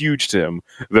so huge to him.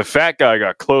 The fat guy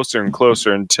got closer and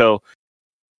closer until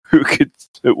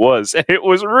it was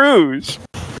Rouge.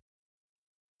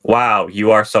 Wow,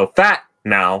 you are so fat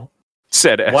now.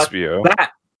 Said What's Espio.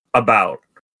 that about?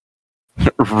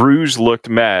 Rouge looked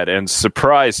mad and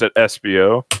surprised at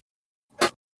Espio.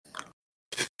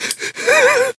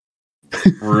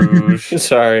 Rouge.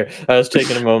 Sorry, I was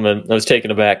taking a moment. I was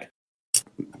taken aback.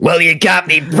 Well, you got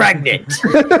me pregnant.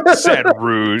 Said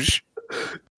Rouge.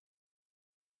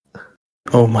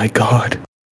 Oh my god.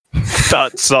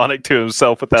 Thought Sonic to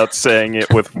himself without saying it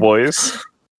with voice.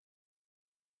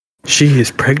 She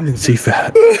is pregnancy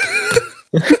fat.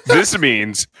 This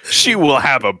means she will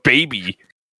have a baby.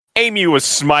 Amy was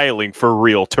smiling for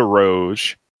real to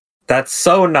Rouge. That's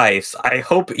so nice. I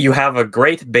hope you have a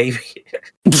great baby.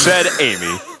 Said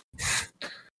Amy.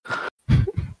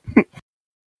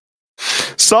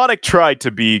 Sonic tried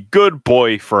to be good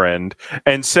boyfriend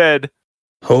and said,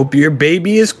 Hope your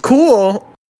baby is cool.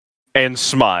 and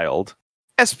smiled.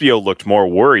 Espio looked more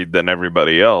worried than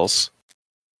everybody else.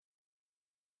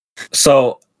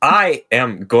 So I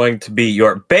am going to be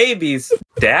your baby's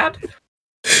dad?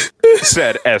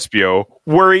 Said Espio,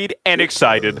 worried and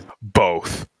excited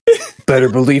both. Better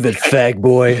believe it, fag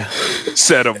boy.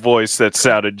 Said a voice that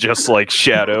sounded just like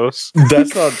Shadow's.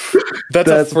 That's not. That's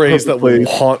a That's phrase that will perfect.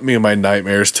 haunt me in my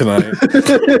nightmares tonight. Better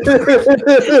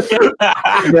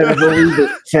believe it,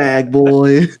 fag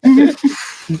boy.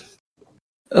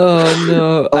 Oh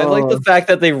no! I like the fact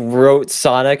that they wrote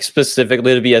Sonic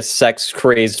specifically to be a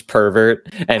sex-crazed pervert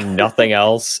and nothing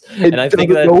else. It And I think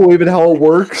doesn't that know even how it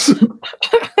works.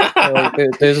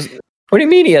 there's. What do you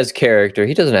mean he has character?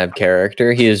 He doesn't have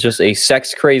character. He is just a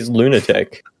sex-crazed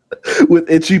lunatic. With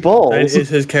itchy That balls. is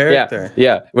his character.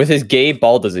 Yeah, with his gay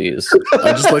ball disease.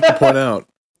 I'd just like to point out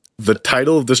the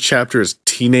title of this chapter is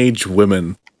Teenage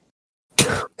Women.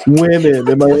 Women,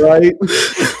 am I right?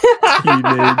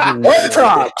 Teenage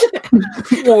Top.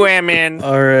 Women.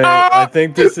 All right, I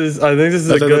think this is a think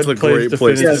good that's a place great to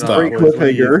place finish to it stop. off with. What do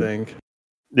you Cliffhanger. think?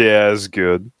 Yeah, it's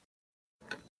good.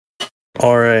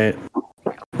 All right,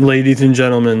 ladies and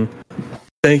gentlemen,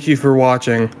 thank you for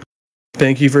watching.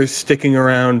 Thank you for sticking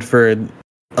around for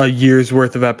a year's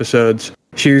worth of episodes.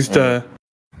 Cheers to,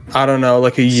 I don't know,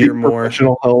 like a year Seek more,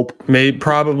 professional help. maybe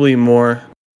probably more.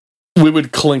 We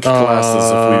would clink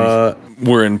glasses if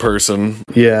we were in person.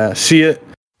 Yeah. See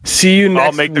you next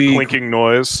I'll make week. the clinking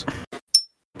noise.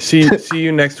 See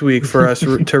you next week for us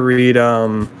to read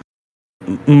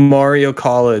Mario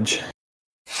College.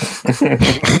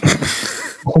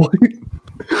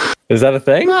 Is that a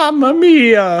thing? Mamma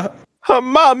mia!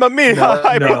 Mamma mia! No,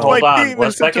 I no. put Hold my on, one penis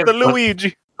into second. the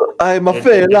Luigi. I'm a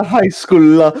failure high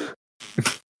schooler.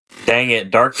 Dang it,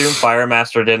 Dark Doom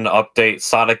Firemaster didn't update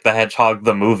Sonic the Hedgehog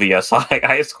the movie, a Sonic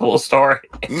High School story.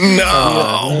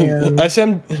 No.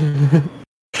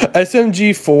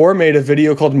 SMG4 made a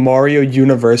video called Mario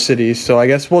University, so I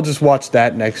guess we'll just watch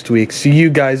that next week. See you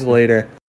guys later.